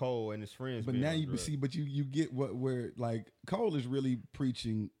story of Cole and his friends. But being now on you drugs. see, but you get where like Cole is really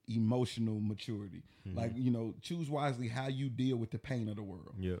preaching emotional maturity. Like, choose wisely how you deal with the pain of the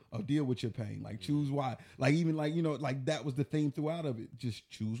world. Yeah. Or deal with your pain. Like, choose why. Like, even like, like that was the theme throughout of it. Just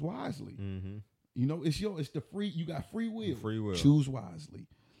choose wisely. It's the free. You got free will. Free will. Choose wisely.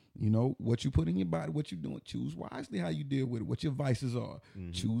 What you put in your body, what you doing. Choose wisely how you deal with it. What your vices are.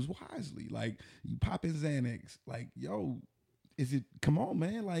 Choose wisely. Like, you popping Xanax. Like, yo, come on,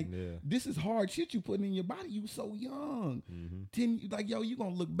 man. Like, this is hard shit you putting in your body. You so young. You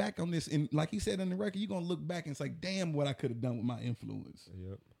gonna look back on this, and like he said on the record, you gonna look back and it's like, damn, what I could have done with my influence.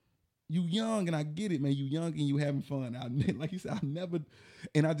 Yep. You young, and I get it, man. You young and you having fun. Like you said, I never,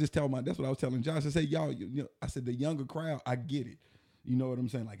 and I just that's what I was telling Josh. I said, y'all, I said the younger crowd, I get it. You know what I'm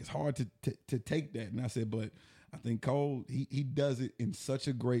saying? Like, it's hard to take that. And I said, but I think Cole, he does it in such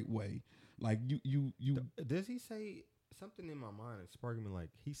a great way. Like, you. Does he say something in my mind? It's sparking me. Like,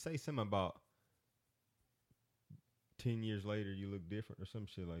 he say something about 10 years later you look different or some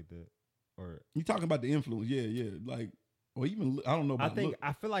shit like that. Or you talking about the influence? Yeah. Like, or even I don't know.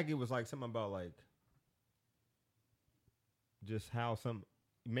 I feel like it was like something about like just how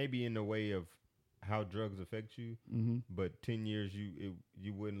maybe in the way of how drugs affect you, but 10 years you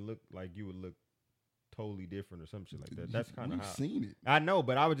wouldn't look like you would look totally different or some shit like that. That's kind of how seen it. I know,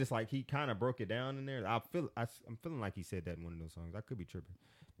 but I was just like, he kind of broke it down in there. I'm feeling like he said that in one of those songs. I could be tripping.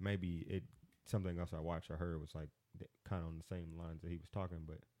 Maybe something else I watched or heard was like kind of on the same lines that he was talking.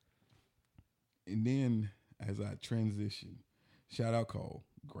 But and then as I transition, shout out Cole,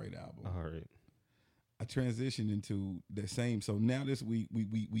 great album. All right. I transitioned into the same. So now this week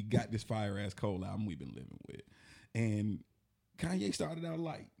we got this fire ass Cole album we've been living with, and Kanye started out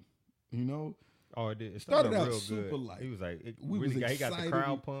light, Oh, it did. It started out real super good. light. He was like, he got the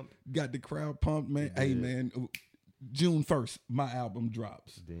crowd pumped. Got the crowd pumped, man. Hey, man, June 1st, my album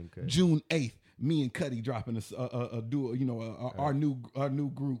drops. June 8th, me and Cudi dropping a duo, our new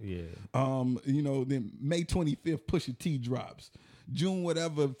group. Yeah. Then May 25th, Pusha T drops. June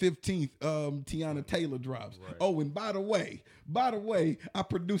whatever 15th, Tiana Taylor drops. Right. Oh, and by the way, I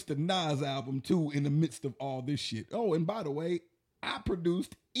produced a Nas album too in the midst of all this shit. Oh, and by the way, I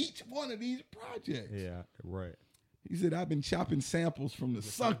produced each one of these projects. Yeah, right. He said, I've been chopping samples from the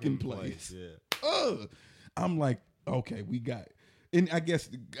sunken place. Yeah. I'm like, okay, we got it. And I guess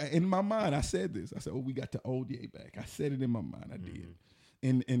in my mind, I said this. I said, oh, we got the old Ye back. I said it in my mind. I did.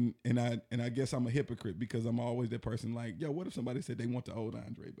 And I guess I'm a hypocrite because I'm always that person like, yo, what if somebody said they want the old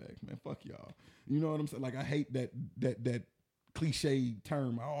Andre back? Man, fuck y'all. You know what I'm saying? Like, I hate that cliche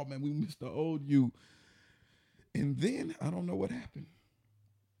term. Oh, man, we missed the old you. And then I don't know what happened.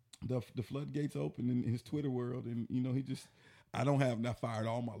 The floodgates opened in his Twitter world, and I fired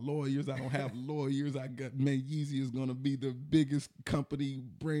all my lawyers. I don't have lawyers. I got, man, Yeezy is gonna be the biggest company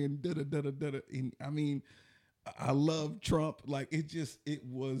brand. And I mean, I love Trump. Like it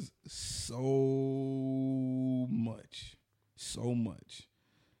was so much.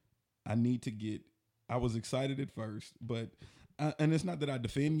 I was excited at first, but and it's not that I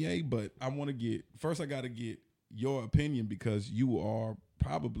defend Ye, but I want to I got to get your opinion because you are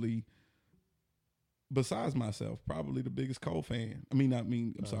probably, besides myself, probably the biggest Cole fan.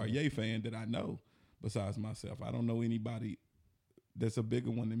 Ye fan that I know besides myself. I don't know anybody that's a bigger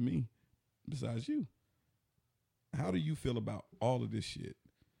one than me besides you. How do you feel about all of this shit?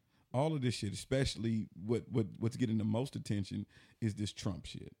 All of this shit, especially what's getting the most attention is this Trump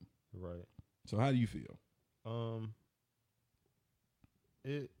shit. Right. So how do you feel?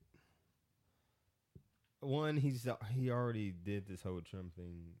 He already did this whole Trump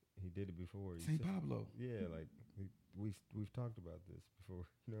thing. He did it before. St. Pablo. Yeah, like we've talked about this before,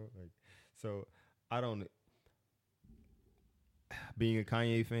 so I don't. Being a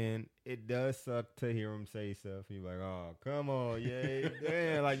Kanye fan, it does suck to hear him say stuff. You're like, oh, come on, yeah,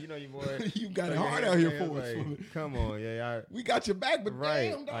 damn, your boy. You got it hard out here for us. Come on, yeah, we got your back, but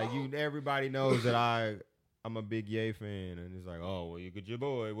right, damn, dog. everybody knows that I'm a big Ye fan, and it's like, oh, well, you get your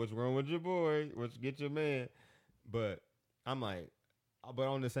boy. What's wrong with your boy? Let's get your man. But I'm like, but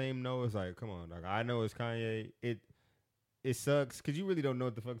on the same note, it's like, come on, dog. I know it's Kanye. It sucks because you really don't know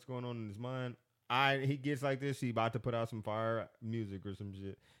what the fuck's going on in his mind. He gets like this. He about to put out some fire music or some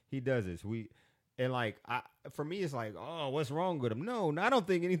shit. He does this. For me, it's like, oh, what's wrong with him? No, I don't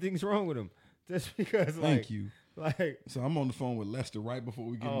think anything's wrong with him. Just because, Thank you. Like, so I'm on the phone with Lester right before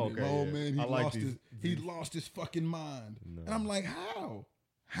we get in there. Oh man, he lost his fucking mind. No. And I'm like, how?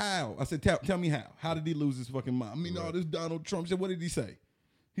 How? I said, tell me how. How did he lose his fucking mind? I mean, all this Donald Trump shit. What did he say?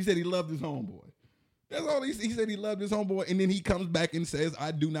 He said he loved his homeboy. That's all he said. He loved his homeboy, and then he comes back and says,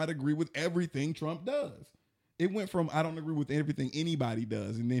 "I do not agree with everything Trump does." It went from I don't agree with everything anybody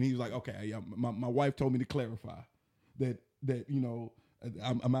does, and then he was like, "Okay, my wife told me to clarify that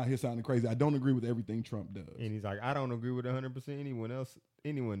I'm out here sounding crazy. I don't agree with everything Trump does." And he's like, "I don't agree with 100%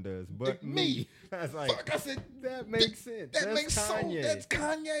 anyone does, but me." That's like, fuck. I said that makes sense. That's Kanye. That's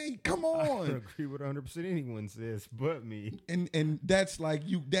Kanye. Come on. I don't agree with 100% anyone says, but me. And that's like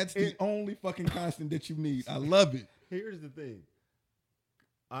you. That's the only fucking constant that you need. I love it. Here's the thing.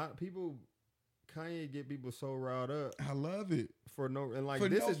 Kanye get people so riled up. I love it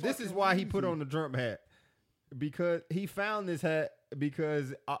this is why he put on the Trump hat, because he found this hat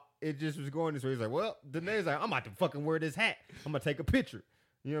because it just was going this way. He's like, well, the nigga's like, I'm about to fucking wear this hat. I'm gonna take a picture.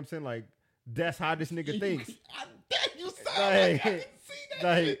 You know what I'm saying? Like, that's how this nigga thinks. I can see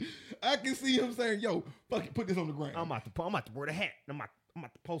that. I can see him saying, yo, fuck it, put this on the ground. I'm about to wear the hat. I'm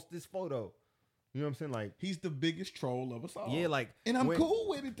about to post this photo. You know what I'm saying? Like, he's the biggest troll of us all. Yeah, like, and I'm cool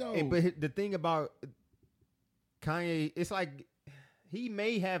with it though. But the thing about Kanye, it's like he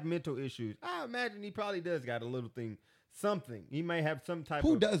may have mental issues. I imagine he probably does got a little thing, something. He may have some type.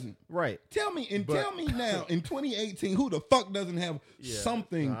 Who doesn't? Right. Tell me now in 2018, who the fuck doesn't have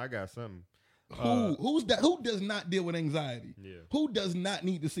something? No, I got something. Who's that? Who does not deal with anxiety? Yeah. Who does not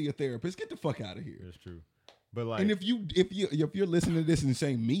need to see a therapist? Get the fuck out of here. That's true. But like, and if you're listening to this and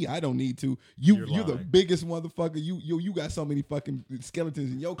saying me, I don't need to. You're the biggest motherfucker. You got so many fucking skeletons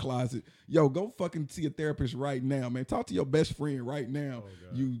in your closet. Yo, go fucking see a therapist right now, man. Talk to your best friend right now. Oh,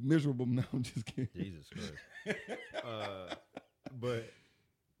 you miserable. No, I'm just kidding. Jesus Christ. But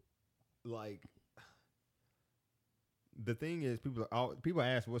like, the thing is, people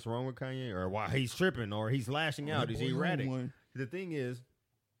ask what's wrong with Kanye or why he's tripping or he's lashing out. Is he erratic? The thing is,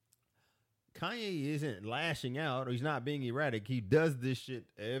 Kanye isn't lashing out or he's not being erratic. He does this shit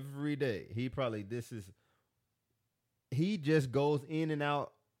every day. He just goes in and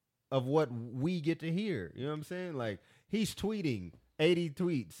out of what we get to hear. You know what I'm saying? Like, he's tweeting 80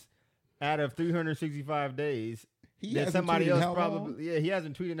 tweets out of 365 days. That somebody else probably, he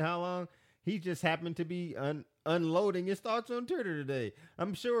hasn't tweeted in how long? He just happened to be unloading his thoughts on Twitter today.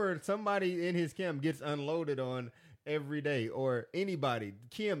 I'm sure somebody in his camp gets unloaded on every day, or anybody.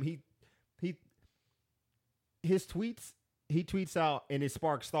 Kim, his tweets, he tweets out and it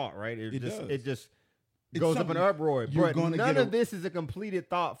sparks thought, right? It just goes up in an uproar. But none of this is a completed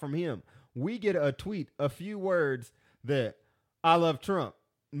thought from him. We get a tweet, a few words that I love Trump,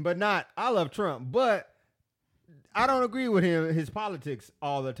 but not I love Trump, but I don't agree with him, his politics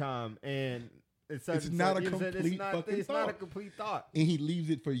all the time, and it's not a complete fucking thought. Not a complete thought, and he leaves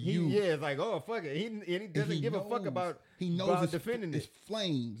it for you. It's like, oh fuck it, he doesn't give a fuck about. He knows defending it's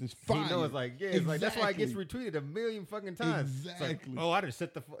flames, it's fire. He knows, like, it's like that's why it gets retweeted a million fucking times. Exactly. Like, oh, I just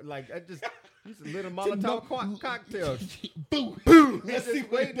set the I just lit a Molotov cocktail. Boom, boom. Let's see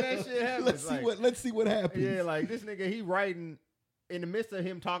what that shit happens. Let's see what happens. Yeah, like this nigga, he writing in the midst of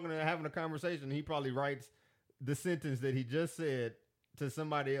him talking and having a conversation. He probably writes the sentence that he just said to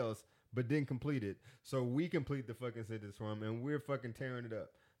somebody else, but didn't complete it. So we complete the fucking sentence for him, and we're fucking tearing it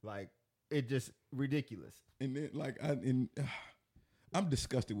up. Like, it just ridiculous. And then, I'm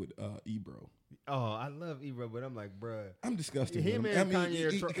disgusted with Ebro. Oh, I love Ebro, but I'm like, bruh. I'm disgusted him with him.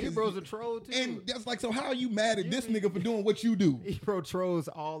 Kanye Ebro's a troll, too. And that's like, so how are you mad at this nigga for doing what you do? Ebro trolls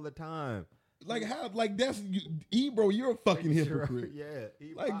all the time. Like, how? Like, that's Ebro, you're a fucking hypocrite. Yeah.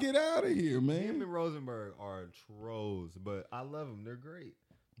 Like, get out of here, man. Him and Rosenberg are trolls, but I love them. They're great,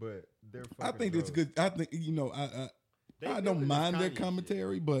 but they're fucking I think trolls. it's good. I think, I don't mind their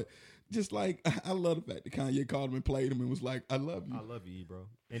commentary, but just like, I love the fact that Kanye called him and played him and was like, I love you. I love you, Ebro.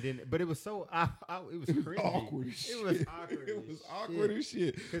 And then, but it was so, it was cringy. Awkward as shit. It was awkward. It was awkward as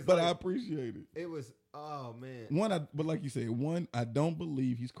shit. But I appreciate it. It was, oh man. But like you said, I don't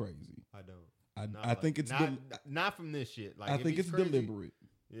believe he's crazy. I don't. I think it's not from this shit. Like, I think it's crazy, deliberate.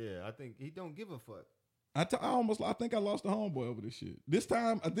 Yeah, I think he don't give a fuck. I think I lost a homeboy over this shit. This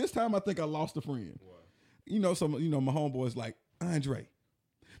time I think I lost a friend. What? My homeboy's like, Andre,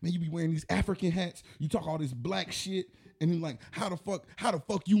 man, you be wearing these African hats. You talk all this black shit, and he's like, how the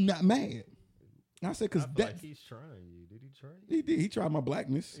fuck you not mad? And I said, because like he's trying you. Did he try you? He did. He tried my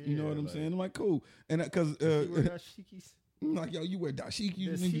blackness. You know what I'm saying? I'm like, cool. And because I'm like, yo, you wear dashiki.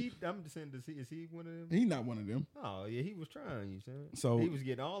 I'm just saying, is he one of them? He's not one of them. Oh yeah, he was trying you, son. So he was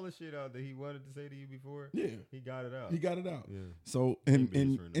getting all the shit out that he wanted to say to you before. Yeah, he got it out. Yeah. So and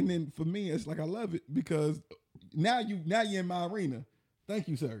then for me, it's like I love it because now you're in my arena. Thank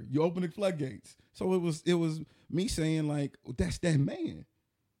you, sir. You open the floodgates. So it was me saying like, that's that man.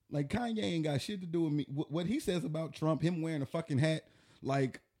 Like, Kanye ain't got shit to do with me. What he says about Trump, him wearing a fucking hat,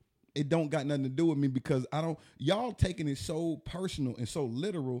 like, it don't got nothing to do with me because y'all taking it so personal and so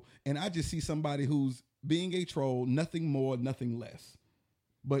literal, and I just see somebody who's being a troll, nothing more, nothing less.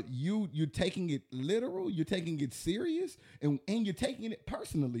 But you're taking it literal, you're taking it serious, and you're taking it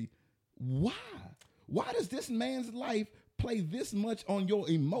personally. Why? Why does this man's life play this much on your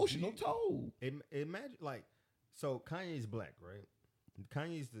emotional toll? Imagine, like, so Kanye's black, right?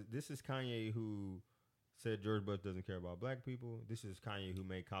 This is Kanye who said George Bush doesn't care about black people. This is Kanye who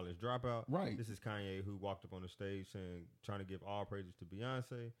made College Dropout. Right. This is Kanye who walked up on the stage trying to give all praises to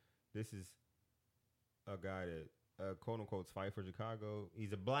Beyonce. This is a guy that quote unquote fight for Chicago.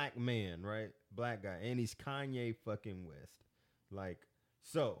 He's a black man, right? Black guy, and he's Kanye fucking West. Like,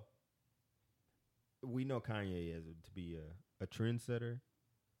 so we know Kanye as to be a trendsetter,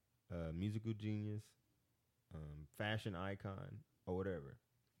 a musical genius, fashion icon, or whatever.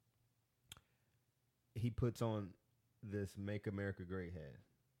 He puts on this "Make America Great" hat.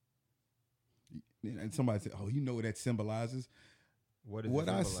 And somebody said, "Oh, you know what that symbolizes?" What is it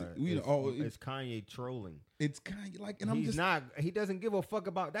symbolize? It's Kanye trolling. It's Kanye like, and he's not. He doesn't give a fuck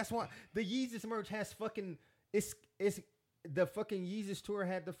about. That's why the Yeezus merch has fucking. It's the fucking Yeezus tour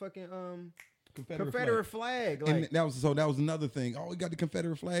had the fucking Confederate flag. Like, and that was another thing. Oh, we got the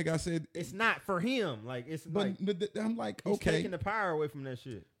Confederate flag. I said it's not for him. Like, it's but I'm like, he's okay, taking the power away from that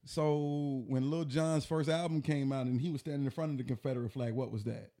shit. So when Lil Jon's first album came out and he was standing in front of the Confederate flag, what was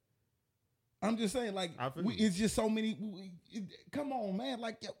that? I'm just saying, like, it's just so many. Come on, man!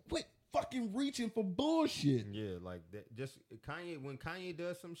 Like, quit fucking reaching for bullshit. Yeah, like that. Just Kanye. When Kanye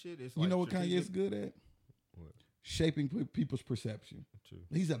does some shit, it's you like know what Kanye's good at? What? Shaping people's perception. True.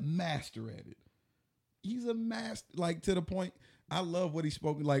 He's a master at it. He's a master, like, to the point. I love what he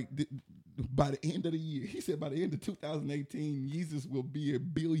spoke. Like, by the end of the year, he said by the end of 2018, Yeezus will be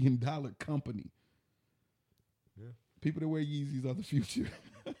 $1 billion company. Yeah. People that wear Yeezys are the future.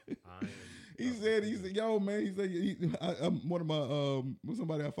 He said, yo, man, he said, one of my,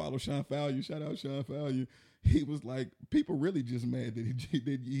 somebody I follow, Sean Fowler, shout out Sean Fowler. He was like, people really just mad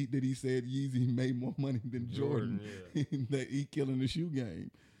that he said Yeezy made more money than Jordan. Yeah. That he killing the shoe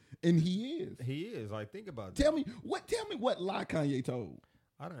game. And he is. He is. Like, think about Tell that. me what lie Kanye told.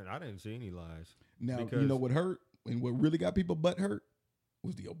 I didn't see any lies. Now, you Because- know what hurt and what really got people butt hurt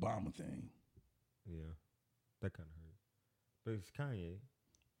was the Obama thing. Yeah, that kind of hurt. But it's Kanye.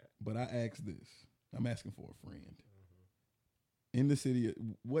 But I asked this. I'm asking for a friend. In the city,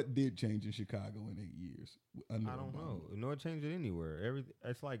 what did change in Chicago in 8 years? Under I don't Obama? know. No, it changed it anywhere.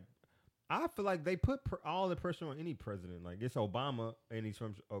 It's like, I feel like they put all the pressure on any president. Like, it's Obama, and he's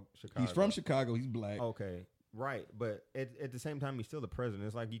from Chicago. He's from Chicago. He's black. Okay, right. But at the same time, he's still the president.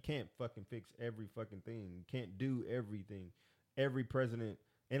 It's like, you can't fucking fix every fucking thing. You can't do everything. Every president.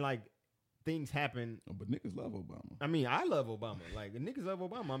 And, like, things happen. Oh, but niggas love Obama. I mean, I love Obama. Like, niggas love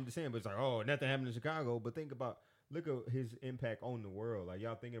Obama. I'm just saying, but it's like, oh, nothing happened in Chicago. But look at his impact on the world. Like,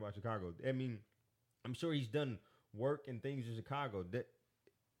 y'all thinking about Chicago. I mean, I'm sure he's done work and things in Chicago. That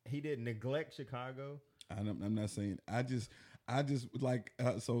he didn't neglect Chicago. I'm not saying. I just like.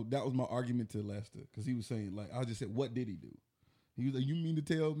 So that was my argument to Lester because he was saying like I just said, what did he do? He was like, you mean to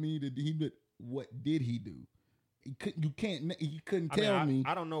tell me that he did? What did he do? He couldn't tell me.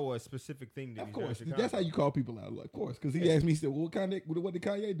 I don't know a specific thing that Of he's done in course, Chicago. that's how you call people out. Like, of course, because he asked me, he said, "Well, what did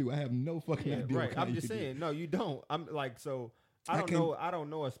Kanye do?" I have no fucking idea. Right. What I'm Kanye just did. saying. No, you don't. I'm like, so I I don't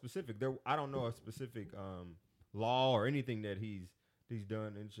know a specific. I don't know a specific law or anything that he's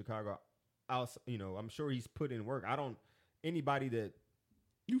done in Chicago. I'm sure he's put in work. I don't anybody that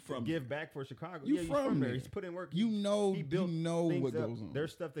You from give back for Chicago. You he's from there. there. He's put in work. you know he built what things up. goes on.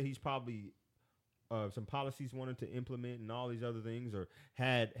 There's stuff that he's probably some policies wanted to implement and all these other things, or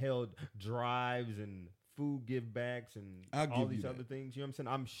had held drives and food give backs and I'll all give these you other that. things. You know what I'm saying?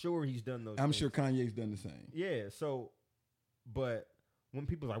 I'm sure he's done those. I'm things. sure Kanye's done the same. Yeah. So, but when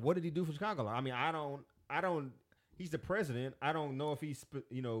people are like, what did he do for Chicago? I mean, I don't. He's the president. I don't know if he's,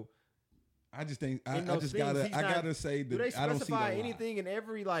 I just think in I those just things, gotta he's I not- gotta say do that they I don't see specify the lie. anything in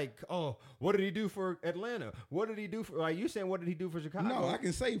every like? Oh, what did he do for Atlanta? What did he do for? Like you saying, what did he do for Chicago? No, I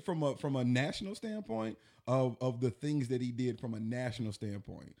can say from a national standpoint of the things that he did from a national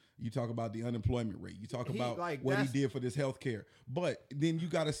standpoint. You talk about the unemployment rate. You talk about like, what he that's- did for this health care. But then you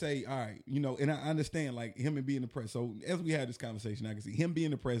got to say, all right, and I understand like him and being the president. So as we had this conversation, I can see him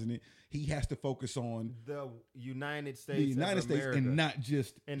being the president. He has to focus on the United States, the United of States America. and not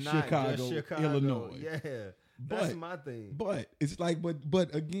just And not Chicago, just Chicago, Illinois. Yeah, that's my thing. But it's like,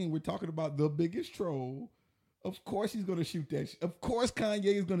 but again, we're talking about the biggest troll. Of course he's gonna shoot that. Of course Kanye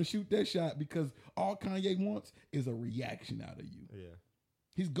is gonna shoot that shot because all Kanye wants is a reaction out of you. Yeah,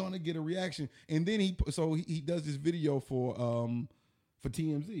 He's gonna get a reaction, and then he does this video for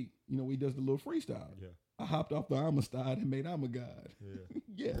TMZ. He does the little freestyle. Yeah. I hopped off the Amistad and made I'm a god. Yeah.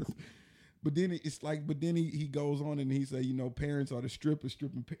 Yes. But then it's like, he goes on and he say, parents are the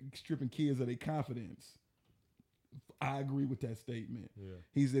stripping kids of their confidence. I agree with that statement. Yeah.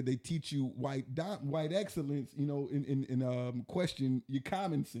 He said they teach you white excellence, in question your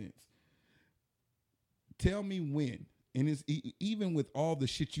common sense. Tell me when, and it's even with all the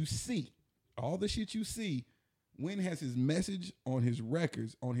shit you see, when has his message on his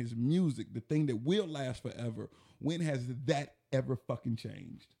records, on his music, the thing that will last forever, when has that ever fucking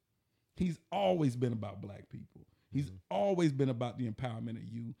changed? He's always been about black people. He's always been about the empowerment of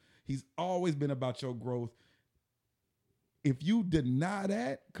you. He's always been about your growth. If you deny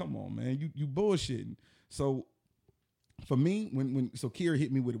that, come on, man, you bullshitting. So for me, when Kira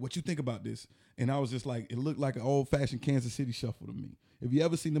hit me with it, what you think about this? And I was just like, it looked like an old-fashioned Kansas City shuffle to me. If you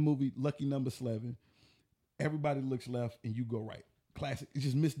ever seen the movie Lucky Number 11, everybody looks left and you go right. Classic. It's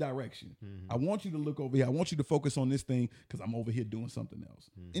just misdirection. I want you to look over here. I want you to focus on this thing because I'm over here doing something else.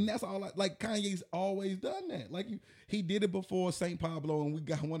 And that's all. Like Kanye's always done that. Like he did it before St. Pablo, and we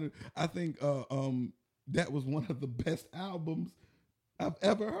got one of. I think that was one of the best albums I've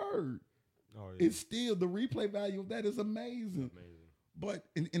ever heard. Oh, yeah. It's still the replay value of that is amazing. But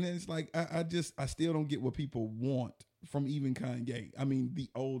and it's like I still don't get what people want from even Kanye. I mean, the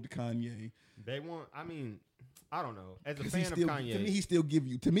old Kanye. They want. I mean, I don't know. As a 'Cause fan still, of Kanye, to me, he still give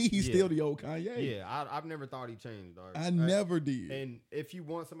you. To me, he's Yeah. still the old Kanye. yeah, I've never thought he changed, dog. I never did. And if you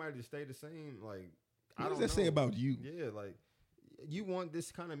want somebody to stay the same, like, I What don't does that say know. about you? Yeah, like, you want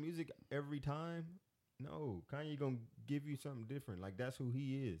this kind of music every time? No, Kanye gonna give you something different. Like, that's who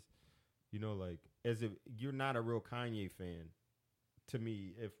he is. Like, as if you're not a real Kanye fan. To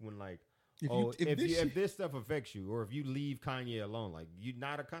me, if this stuff affects you, or if you leave Kanye alone, like, you're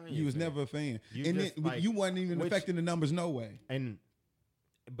not a Kanye. You was fan. never a fan, You and just, then, like, you wasn't even affecting the numbers. No way. And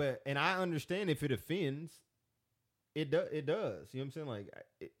I understand if it offends, it does. You know what I'm saying? Like,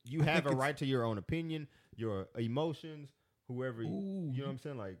 you have a right to your own opinion, your emotions, whoever. Ooh, you know what I'm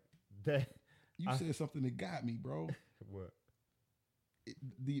saying? Like that. You said something that got me, bro. What?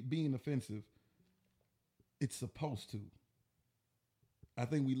 the being offensive, it's supposed to. I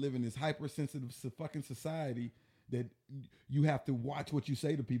think we live in this hypersensitive fucking society that you have to watch what you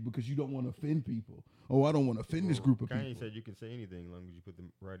say to people because you don't want to offend people. Oh, I don't want to offend this group of Kanye people. said you can say anything as long as you put the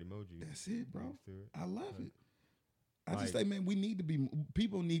right emoji. That's it, bro. next to it. I love it. I Like- just say, man,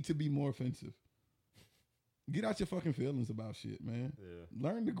 people need to be more offensive. Get out your fucking feelings about shit, man. Yeah.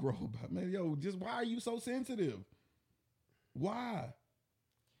 Learn to grow about, man. Yo, just why are you so sensitive? Why?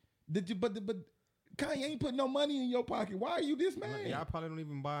 But Kanye ain't put no money in your pocket. Why are you this Like, mad? y'all probably don't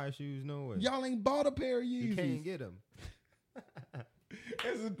even buy shoes, no way. Y'all ain't bought a pair of Yeezys. You can't get them.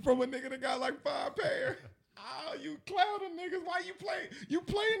 From a nigga that got like 5 pair. Oh, you clowning niggas. Why you play? You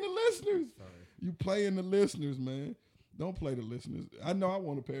playing the listeners. Sorry. You playing the listeners, man. Don't play the listeners. I know I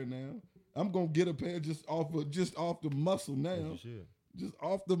want a pair now. I'm gonna get a pair just off the muscle Yes, now. you should. Just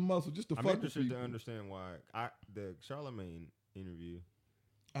off the muscle, just to I'm fuck with interested people. to understand why the Charlemagne interview.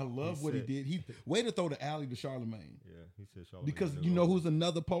 I love He what said- he did. He way to throw the alley to Charlemagne. Yeah, he said Charlemagne. Because the you know GOAT. who's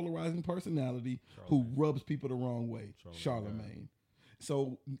another polarizing personality who Charlemagne. rubs people the wrong way? Charlemagne. Charlemagne.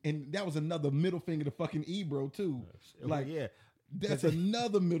 So, and that was another middle finger to fucking Ebro too. Like, yeah, that's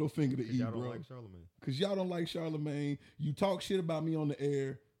another middle finger to 'cause y'all Ebro. don't like Charlemagne. Because y'all don't like Charlemagne. You talk shit about me on the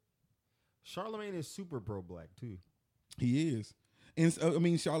air. Charlemagne is super pro black too. He is. And I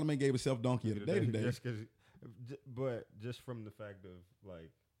mean, Charlemagne gave himself donkey of the day today. Just 'cause- but just from the fact of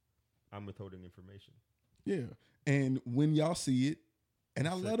like, I'm withholding information. Yeah. And when y'all see it, and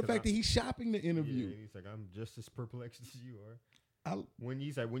I Said, love the 'cause fact that he's shopping the interview. Yeah, he's like, I'm just as perplexed as you are. I, When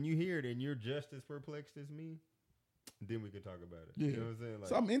you hear it and you're just as perplexed as me, then we can talk about it. Yeah. You know what I'm saying? Like,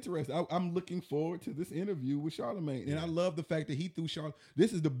 So I'm interested. I'm looking forward to this interview with Charlemagne, and Yeah. I love the fact that he threw Charlemagne.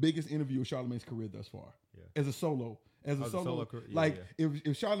 This is the biggest interview of Charlemagne's career thus far. Yeah. As a solo, As a solo career, yeah, like yeah.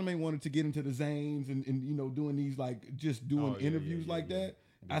 if Charlemagne wanted to get into the Zanes and you know doing these like just doing Oh, yeah, interviews yeah, like yeah. that,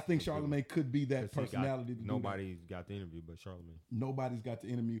 I think Charlemagne could be that 'cause he personality. To do that. Nobody got the interview but Charlemagne. Nobody's got the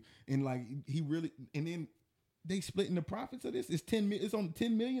interview, and like he really, and then they splitting the profits of this. It's 10 million. It's on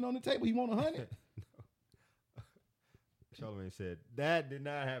 10 million on the table. He want 100. Charlemagne said that did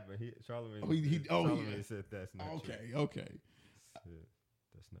not happen. Charlemagne. Charlemagne yeah. said that's not Okay, true. okay. Said,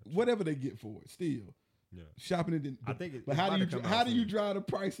 that's not true. Whatever they get for it, still Yeah. shopping it. I think it- But it's how about do to you come how out do you soon. drive the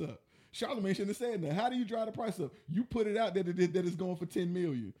price up? Charlemagne shouldn't have said that. How do you drive the price up? You put it out that it's going for 10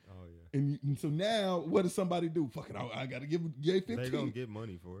 million, Oh yeah. and so now what does somebody do? Fuck it, I got to give Ye 15. They gonna get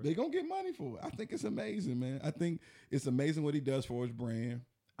money for it. They gonna get money for it. I think it's amazing, man. I think it's amazing what he does for his brand.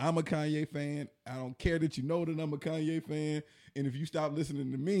 I'm a Kanye fan. I don't care that you know that I'm a Kanye fan. And if you stop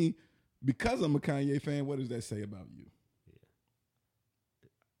listening to me because I'm a Kanye fan, what does that say about you?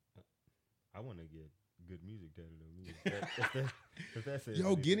 I want to get good music tattooed on me. If that says Yo,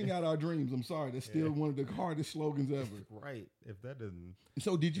 anything. getting out our dreams. I'm sorry, that's still Yeah. one of the hardest slogans ever. Right. If that doesn't.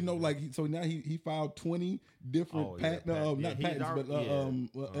 So did you know, like, so now he filed 20 different Oh, yeah, not he's patents, but already-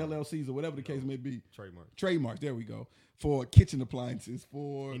 LLCs or whatever the case may be. Trademark. Trademarks, there we go. For kitchen appliances,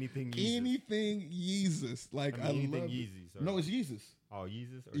 for Anything Yeezus. anything Yeezus. Like, I, anything love it. Yeezy. Sorry. No, it's Yeezus. Oh,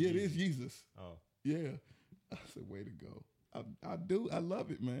 Yeezus? Or Yeah, it Yeezy? is Yeezus. Oh. Yeah. That's a way to go. I do. I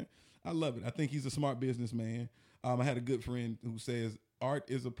love it, man. I love it. I think he's a smart businessman. I had a good friend who says art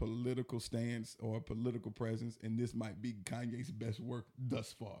is a political stance or a political presence, and this might be Kanye's best work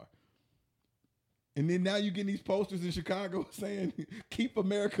thus far. And then now you get these posters in Chicago saying "Keep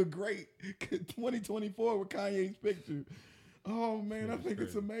America Great" 2024 with Kanye's picture. Oh man, Yeah, I it's think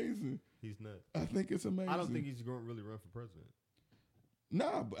it's crazy. amazing. He's nuts. I think it's amazing. I don't think he's going to really run for president.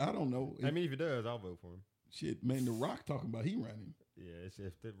 Nah, but I don't know. I mean, if he does, I'll vote for him. Shit, man, The Rock talking about he running. Yeah,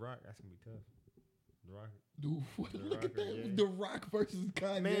 if the Rock, that's going to be tough. The Rock. Dude, The look at Rock or that. Ye. The Rock versus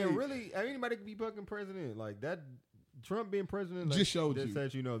Kanye. Man, really? Anybody can be fucking president. Like that. Trump being president like, Just showed you. Just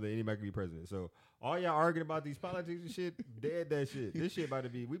let you know that anybody can be president. So all y'all arguing about these politics and shit, dead that shit. This shit about to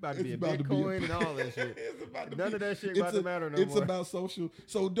be, we about to be in Bitcoin and all that shit. It's about to None be- of that shit it's about to matter no It's more. about social.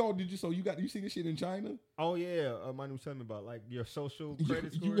 So, dog, you see this shit in China? Oh yeah, my was telling me about like your social You,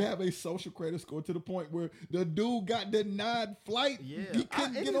 credit score. you have a social credit score to the point where the dude got denied flight. Yeah, He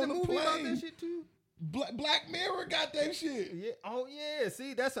couldn't isn't get the on the movie about that plane. shit too. Black Mirror got that shit. Yeah. Oh yeah.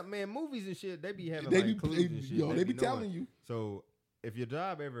 See, that's a man. Movies and shit. They be having They like clues and shit. they be knowing. telling you. So if your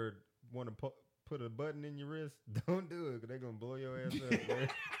job ever want to put a button in your wrist, don't do it because they're gonna blow your ass up. Man.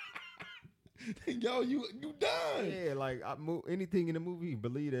 Yo, you done. Yeah, like anything in the movie,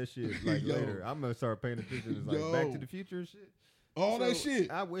 believe that shit. Like Yo. later, I'm gonna start paying attention. It's like Yo. Back to the Future and shit. All that So,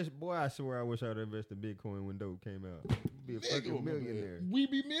 shit. I swear I wish I'd invested in Bitcoin when dope came out. Be a Nigga, fucking millionaire. We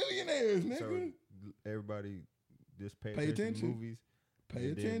be millionaires, nigga. So everybody just pay Pay attention to attention. movies. Pay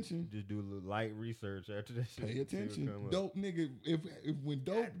And then attention. Just do a little light research after that shit. Pay see what attention. come up. Dope nigga. If when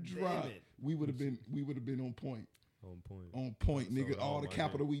dope God damn dropped, it. we would have been on point. On point. On point, So nigga. All the my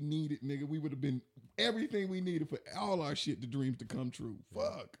capital we needed, nigga. We would have been everything we needed for all our shit, the dreams to come true.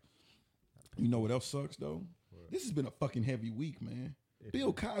 Fuck. You know what else sucks though? What? This has been a fucking heavy week, man. It Bill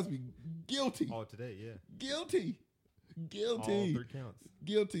is. Cosby guilty. Oh, today, yeah. Guilty. All Guilty. 3 counts.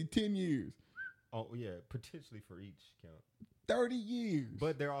 Guilty 10 years. Oh, yeah, potentially for each count. 30 years.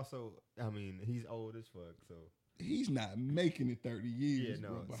 But they're also, I mean, he's old as fuck, so. He's not making it 30 years. Yeah,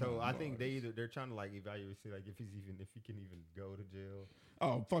 no. bro, So behind I think bars. they're trying to like evaluate, see, like if he can even go to jail.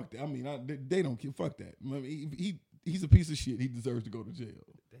 Oh, fuck that. I mean, they don't care. Fuck that. I mean, he's a piece of shit. He deserves to go to jail.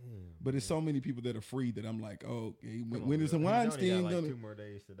 Damn. But it's so many people that are free that I'm like, oh, okay, Come on, when is Bill. the He's only Weinstein got like gonna? 2 more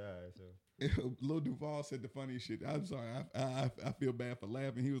days to die, so. Lil Duval said the funniest shit. I'm sorry. I feel bad for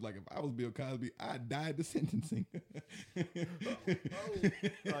laughing. He was like, if I was Bill Cosby, I'd die at the sentencing.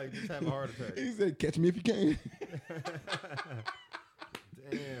 Like, just have a heart attack. He said, catch me if you can.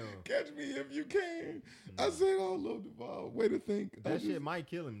 Damn. Catch me if you can. I said, oh, Lil Duval, way to think. That shit might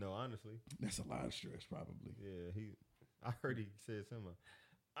kill him though, honestly. That's a lot of stress, probably. Yeah, I heard he said something.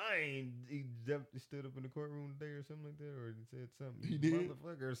 He stood up in the courtroom today or something like that, or he said something. He did?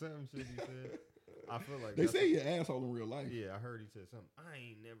 Motherfucker or something shit he said. I feel like They that's say you're an asshole in real life. Yeah, I heard he said something. I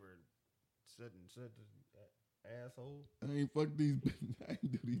ain't never said this asshole. I ain't fuck these. I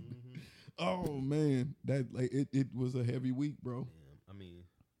ain't do these. Mhm. Oh man, that like it was a heavy week, bro. Damn. I mean,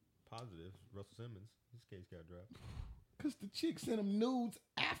 positive. Russell Simmons, his case got dropped. Cause the chick sent him nudes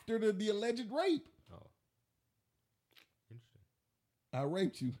after the alleged rape. Oh, interesting. I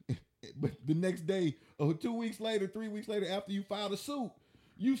raped you, but the next day, or 2 weeks later, 3 weeks later, after you filed a suit,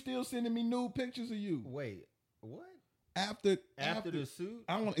 you still sending me nude pictures of you. Wait, what? After the suit?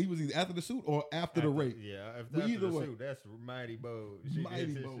 I don't. He was either after the suit or after the rape. Yeah, But after either the way. suit, that's mighty bold. She Mighty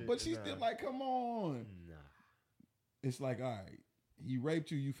did this bold. shit, But she's nah. still like, come on. Nah. It's like, all right, he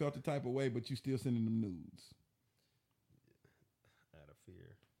raped you. You felt the type of way, but you still sending them nudes. Out of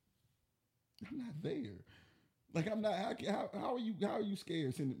fear. I'm not there. Like, I'm not. How are you? How are you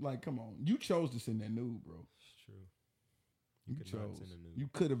scared? Sending, like, come on. You chose to send that nude, bro. It's true. You could not chose. send a nude. You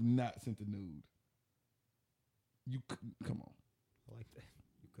could have not sent the nude. You could, come on. I like that.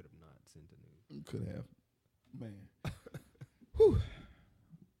 You could have not sent a nude. You could have, man. Whew.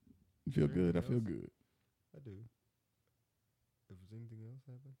 You feel Is there good? I anything feel else? good. I do. If there's anything else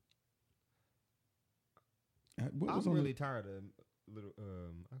happen, What was I'm on really tired of little. I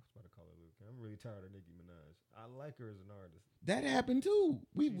was about to call her Little Kim. I'm really tired of Nicki Minaj. I like her as an artist. that happened too?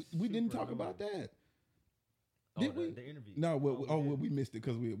 We She's didn't super talk about annoying. that. Oh, Did the, we? the interview. No, did? we missed it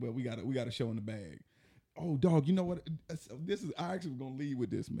because we got a show in the bag. Oh, dog, you know what? This is I actually was gonna lead with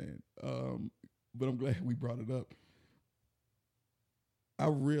this, man. But I'm glad we brought it up. I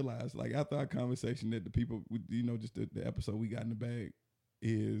realized, like, after our conversation, that the people, just the episode we got in the bag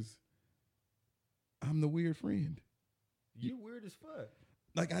is, I'm the weird friend. You weird as fuck.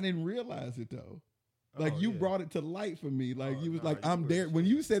 Like, I didn't realize it though. Like, Oh, you yeah. brought it to light for me. Like, Oh, you was nah, like, you I'm weird there. as When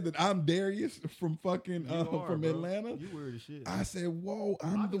shit. you said that I'm Darius from fucking You are, from bro. Atlanta, You weird as shit. I said, whoa, I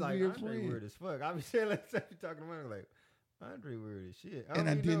I'm be the like, weird Andre friend. weird as fuck. I be saying like stuff you talking about like Andre weird as shit. And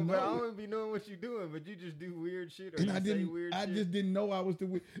I didn't but I know it. don't be knowing what you doing, but you just do weird shit or And you I say didn't. weird I shit. just didn't know I was the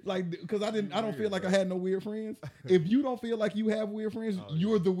weird. Like, because I don't feel weird, like bro. I had no weird friends. If you don't feel like you have weird friends, Oh,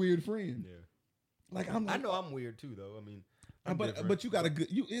 you're yeah. the weird friend. Yeah. Like, I'm. I Like, know I'm weird too though. I mean, I'm but different. you got a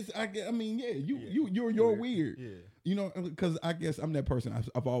good. You. It's. I mean, yeah. Yeah. You're weird. Yeah. You know, because I guess I'm that person.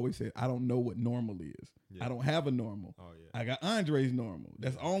 I've always said I don't know what normal is. Yeah. I don't have a normal. Oh yeah. I got Andre's normal.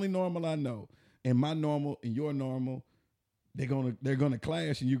 That's the only normal I know. And my normal and your normal, they're gonna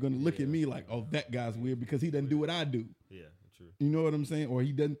clash, and you're gonna look at Yeah. me like, oh, that guy's weird because he doesn't do what I do. Yeah. True. You know what I'm saying? Or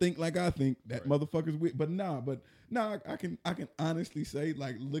he doesn't think like I think. That Right. motherfucker's weird. But I can honestly say,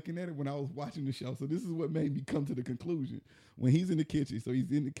 like, looking at it when I was watching the show. So this is what made me come to the conclusion. When he's in the kitchen,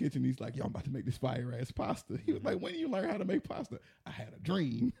 he's like, yo, I'm about to make this fire ass pasta. He was like, when did you learn how to make pasta? I had a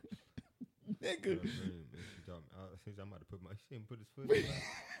dream. Nigga. I'm about to put my. He put his foot. In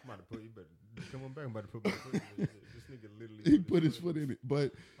I'm about to put. You better come on back. I'm about to put my foot. In this nigga literally. He put his foot in it.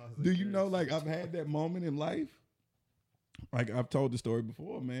 But I was do you "Yes." know, like, I've had that moment in life. Like, I've told the story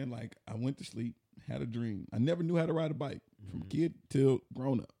before, man. Like, I went to sleep, had a dream. I never knew how to ride a bike from kid till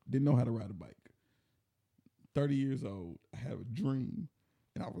grown up. Didn't know how to ride a bike. 30 years old, I had a dream.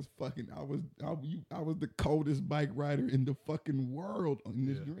 And I was the coldest bike rider in the fucking world in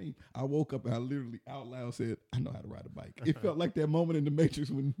this Yeah. dream. I woke up and I literally out loud said, I know how to ride a bike. It felt like that moment in The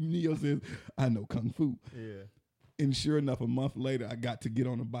Matrix when Neo says, I know Kung Fu. Yeah. And sure enough, a month later, I got to get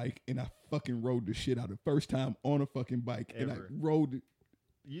on a bike and I fucking rode the shit out of it. First time on a fucking bike. And I Ever. rode it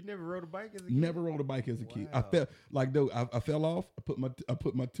You never rode a bike as a kid? Never rode a bike as a kid. I Wow. fell like though I fell off. I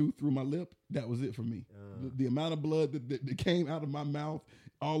put my tooth through my lip. That was it for me. The amount of blood that came out of my mouth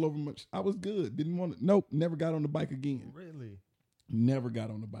all over my. I was good. Didn't want to. Nope. Never got on the bike again. Really? Never got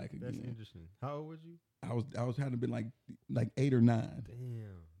on the bike again. That's interesting. How old was you? I was having been like 8 or 9, Damn,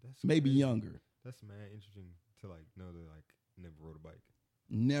 that's maybe crazy. younger. That's mad interesting to like know that like never rode a bike.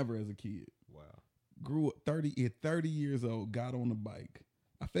 Never as a kid. Wow. Grew up 30 years old. Got on the bike.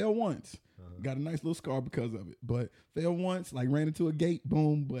 I fell once. Got a nice little scar because of it, but fell once. Like ran into a gate.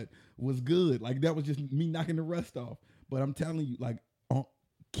 Boom. But was good. Like that was just me knocking the rust off. But I'm telling you, like,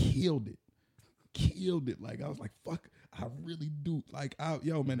 killed it. Killed it. Like I was like, fuck. I really do. Like,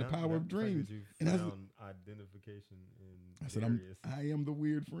 yo, man, the power of dreams. You And I found identification in I said, areas. I am the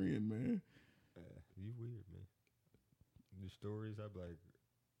weird friend, man. You weird, man. The stories, I'd be like,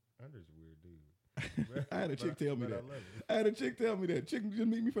 Andre's a weird dude. I had a chick tell me but that. I love it. I had a chick tell me that. Chick just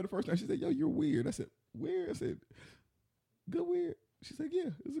meet me for the first time. She said, yo, you're weird. I said, weird? I said, good weird. She said, yeah,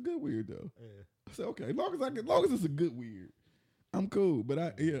 it's a good weird though. Yeah. I said, okay, as long as it's a good weird, I'm cool. But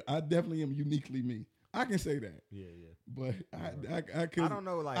I definitely am uniquely me. I can say that. Yeah, yeah. But I I don't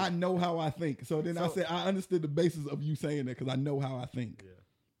know, like, I know how I think. So then I So- said I understood the basis of you saying that because I know how I think. yeah.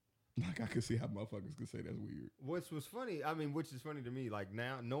 Like I could see how motherfuckers could say that's weird. Which was funny. I mean, which is funny to me. Like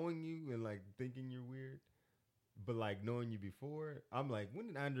now, knowing you and like thinking you're weird, but like knowing you before, I'm like, when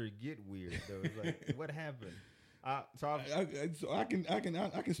did Andre get weird? Though it's like, what happened? So I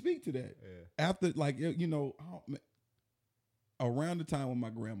can speak to that. Yeah. After like around the time when my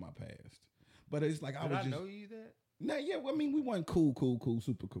grandma passed, but it's like Did was I just know you that? nah, yeah. I mean, we weren't cool,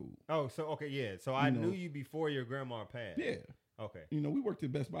 super cool. Oh, so okay, yeah. So I You know. knew you before your grandma passed. Yeah, Okay. you know, we worked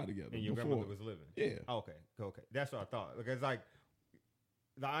at Best Buy together. And your before. grandmother was living. Yeah. Okay. Okay. That's what I thought. Because like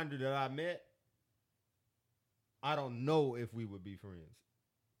the Andre that I met, I don't know if we would be friends.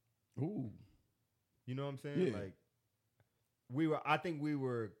 Ooh. You know what I'm saying? Yeah. Like I think we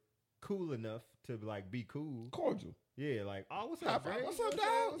were cool enough to like be cool. Cordial. Yeah, like, oh, what's High up, bro? five. What's You know up, what I'm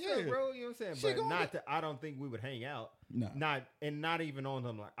saying? dog? What's Yeah. up, bro? You know what I'm saying? Shit But going not that I don't think we would hang out. Nah. Not even on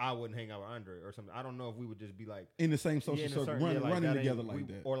them like I wouldn't hang out with Andre or something. I don't know if we would just be like In the same social in a circle, certain- yeah, like, running that ain't- together like we-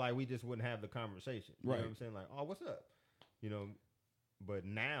 that. or like we just wouldn't have the conversation. You Right. know what I'm saying? Like, oh, what's up? You know. But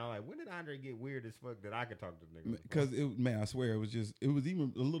now, like, when did Andre get weird as fuck that I could talk to the nigga? Because man, I swear it was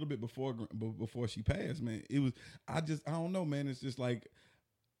even a little bit before she passed, man. It was I don't know, man. It's just like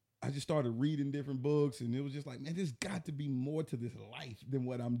I just started reading different books, and it was just like, man, there's got to be more to this life than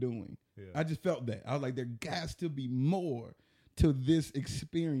what I'm doing. Yeah. I just felt that. I was like, there got to be more to this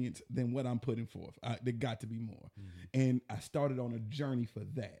experience than what I'm putting forth. There got to be more, and I started on a journey for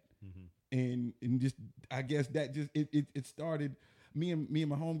that. And just I guess that just it started. Me and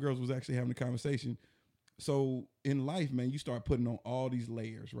my homegirls was actually having a conversation. So in life, man, you start putting on all these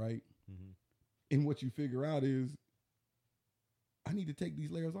layers, right? And what you figure out is, I need to take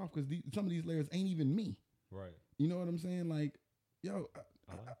these layers off because some of these layers ain't even me. Right. You know what I'm saying? Like, yo,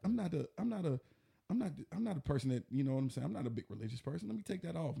 I'm not a person that, you know what I'm saying? I'm not a big religious person. Let me take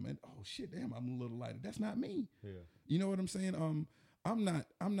that off, man. Oh shit, damn, I'm a little lighter. That's not me. Yeah. You know what I'm saying? I'm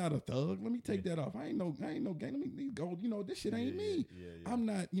not a thug. Let me take that off. I ain't no gang. Let me go. You know, this shit ain't me. Yeah. I'm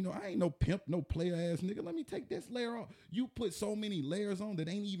not, you know, I ain't no pimp, no player ass nigga. Let me take this layer off. You put so many layers on that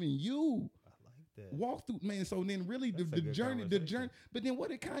ain't even you. I like that. Walk through, man. So then really the That's a good journey. conversation. But then what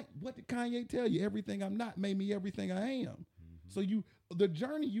did Kanye tell you? Everything I'm not made me everything I am. So the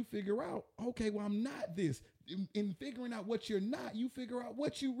journey you figure out, okay, well, I'm not this. In figuring out what you're not, you figure out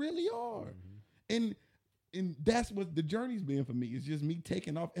what you really are. And that's what the journey's been for me. It's just me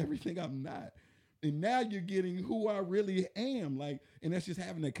taking off everything I'm not. And now you're getting who I really am. Like, and that's just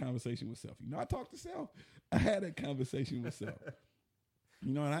having that conversation with self. You know, I talk to self. I had that conversation with self.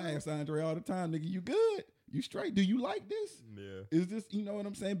 You know, and I ask Andre all the time, nigga, you good? You straight? Do you like this? Yeah. Is this, you know what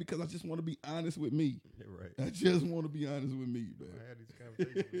I'm saying? Because I just want to be honest with me. Yeah, right. I just want to be honest with me, man. I had these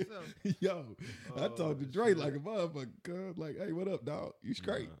conversations with myself. Yo, I Oh, talked to Dre shit. like a motherfucker. Cuz, like, hey, what up, dog? You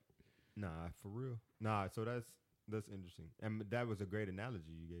straight? Nah, for real. Nah, so that's interesting. And that was a great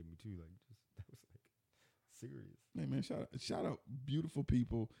analogy you gave me too. Like that was like serious. Hey man, shout out beautiful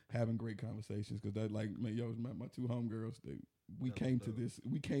people having great conversations because that like man, yo, my two homegirls, we That was came to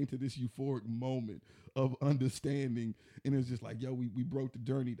dope. this euphoric moment of understanding, and it's just like, yo, we broke the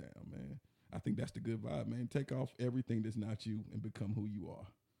journey down, man. I think that's the good vibe, man. Take off everything that's not you and become who you are.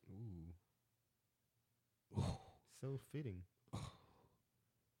 Ooh. So fitting.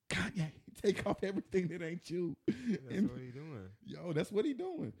 Kanye, take off everything that ain't you. That's And- what he doing. Yo, that's what he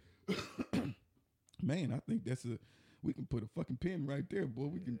doing. Man, I think we can put a fucking pin right there, boy.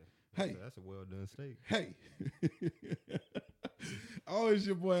 We can. Hey, That's a well done steak. hey. Oh, it's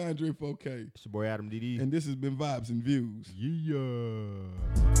your boy Andre 4K. It's your boy Adam DD. And this has been Vibes and Views. Yeah.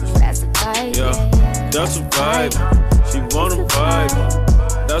 That's a vibe. Yeah, that's a vibe. She wanna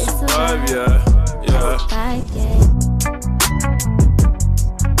vibe. That's a vibe, yeah. Vibe, yeah.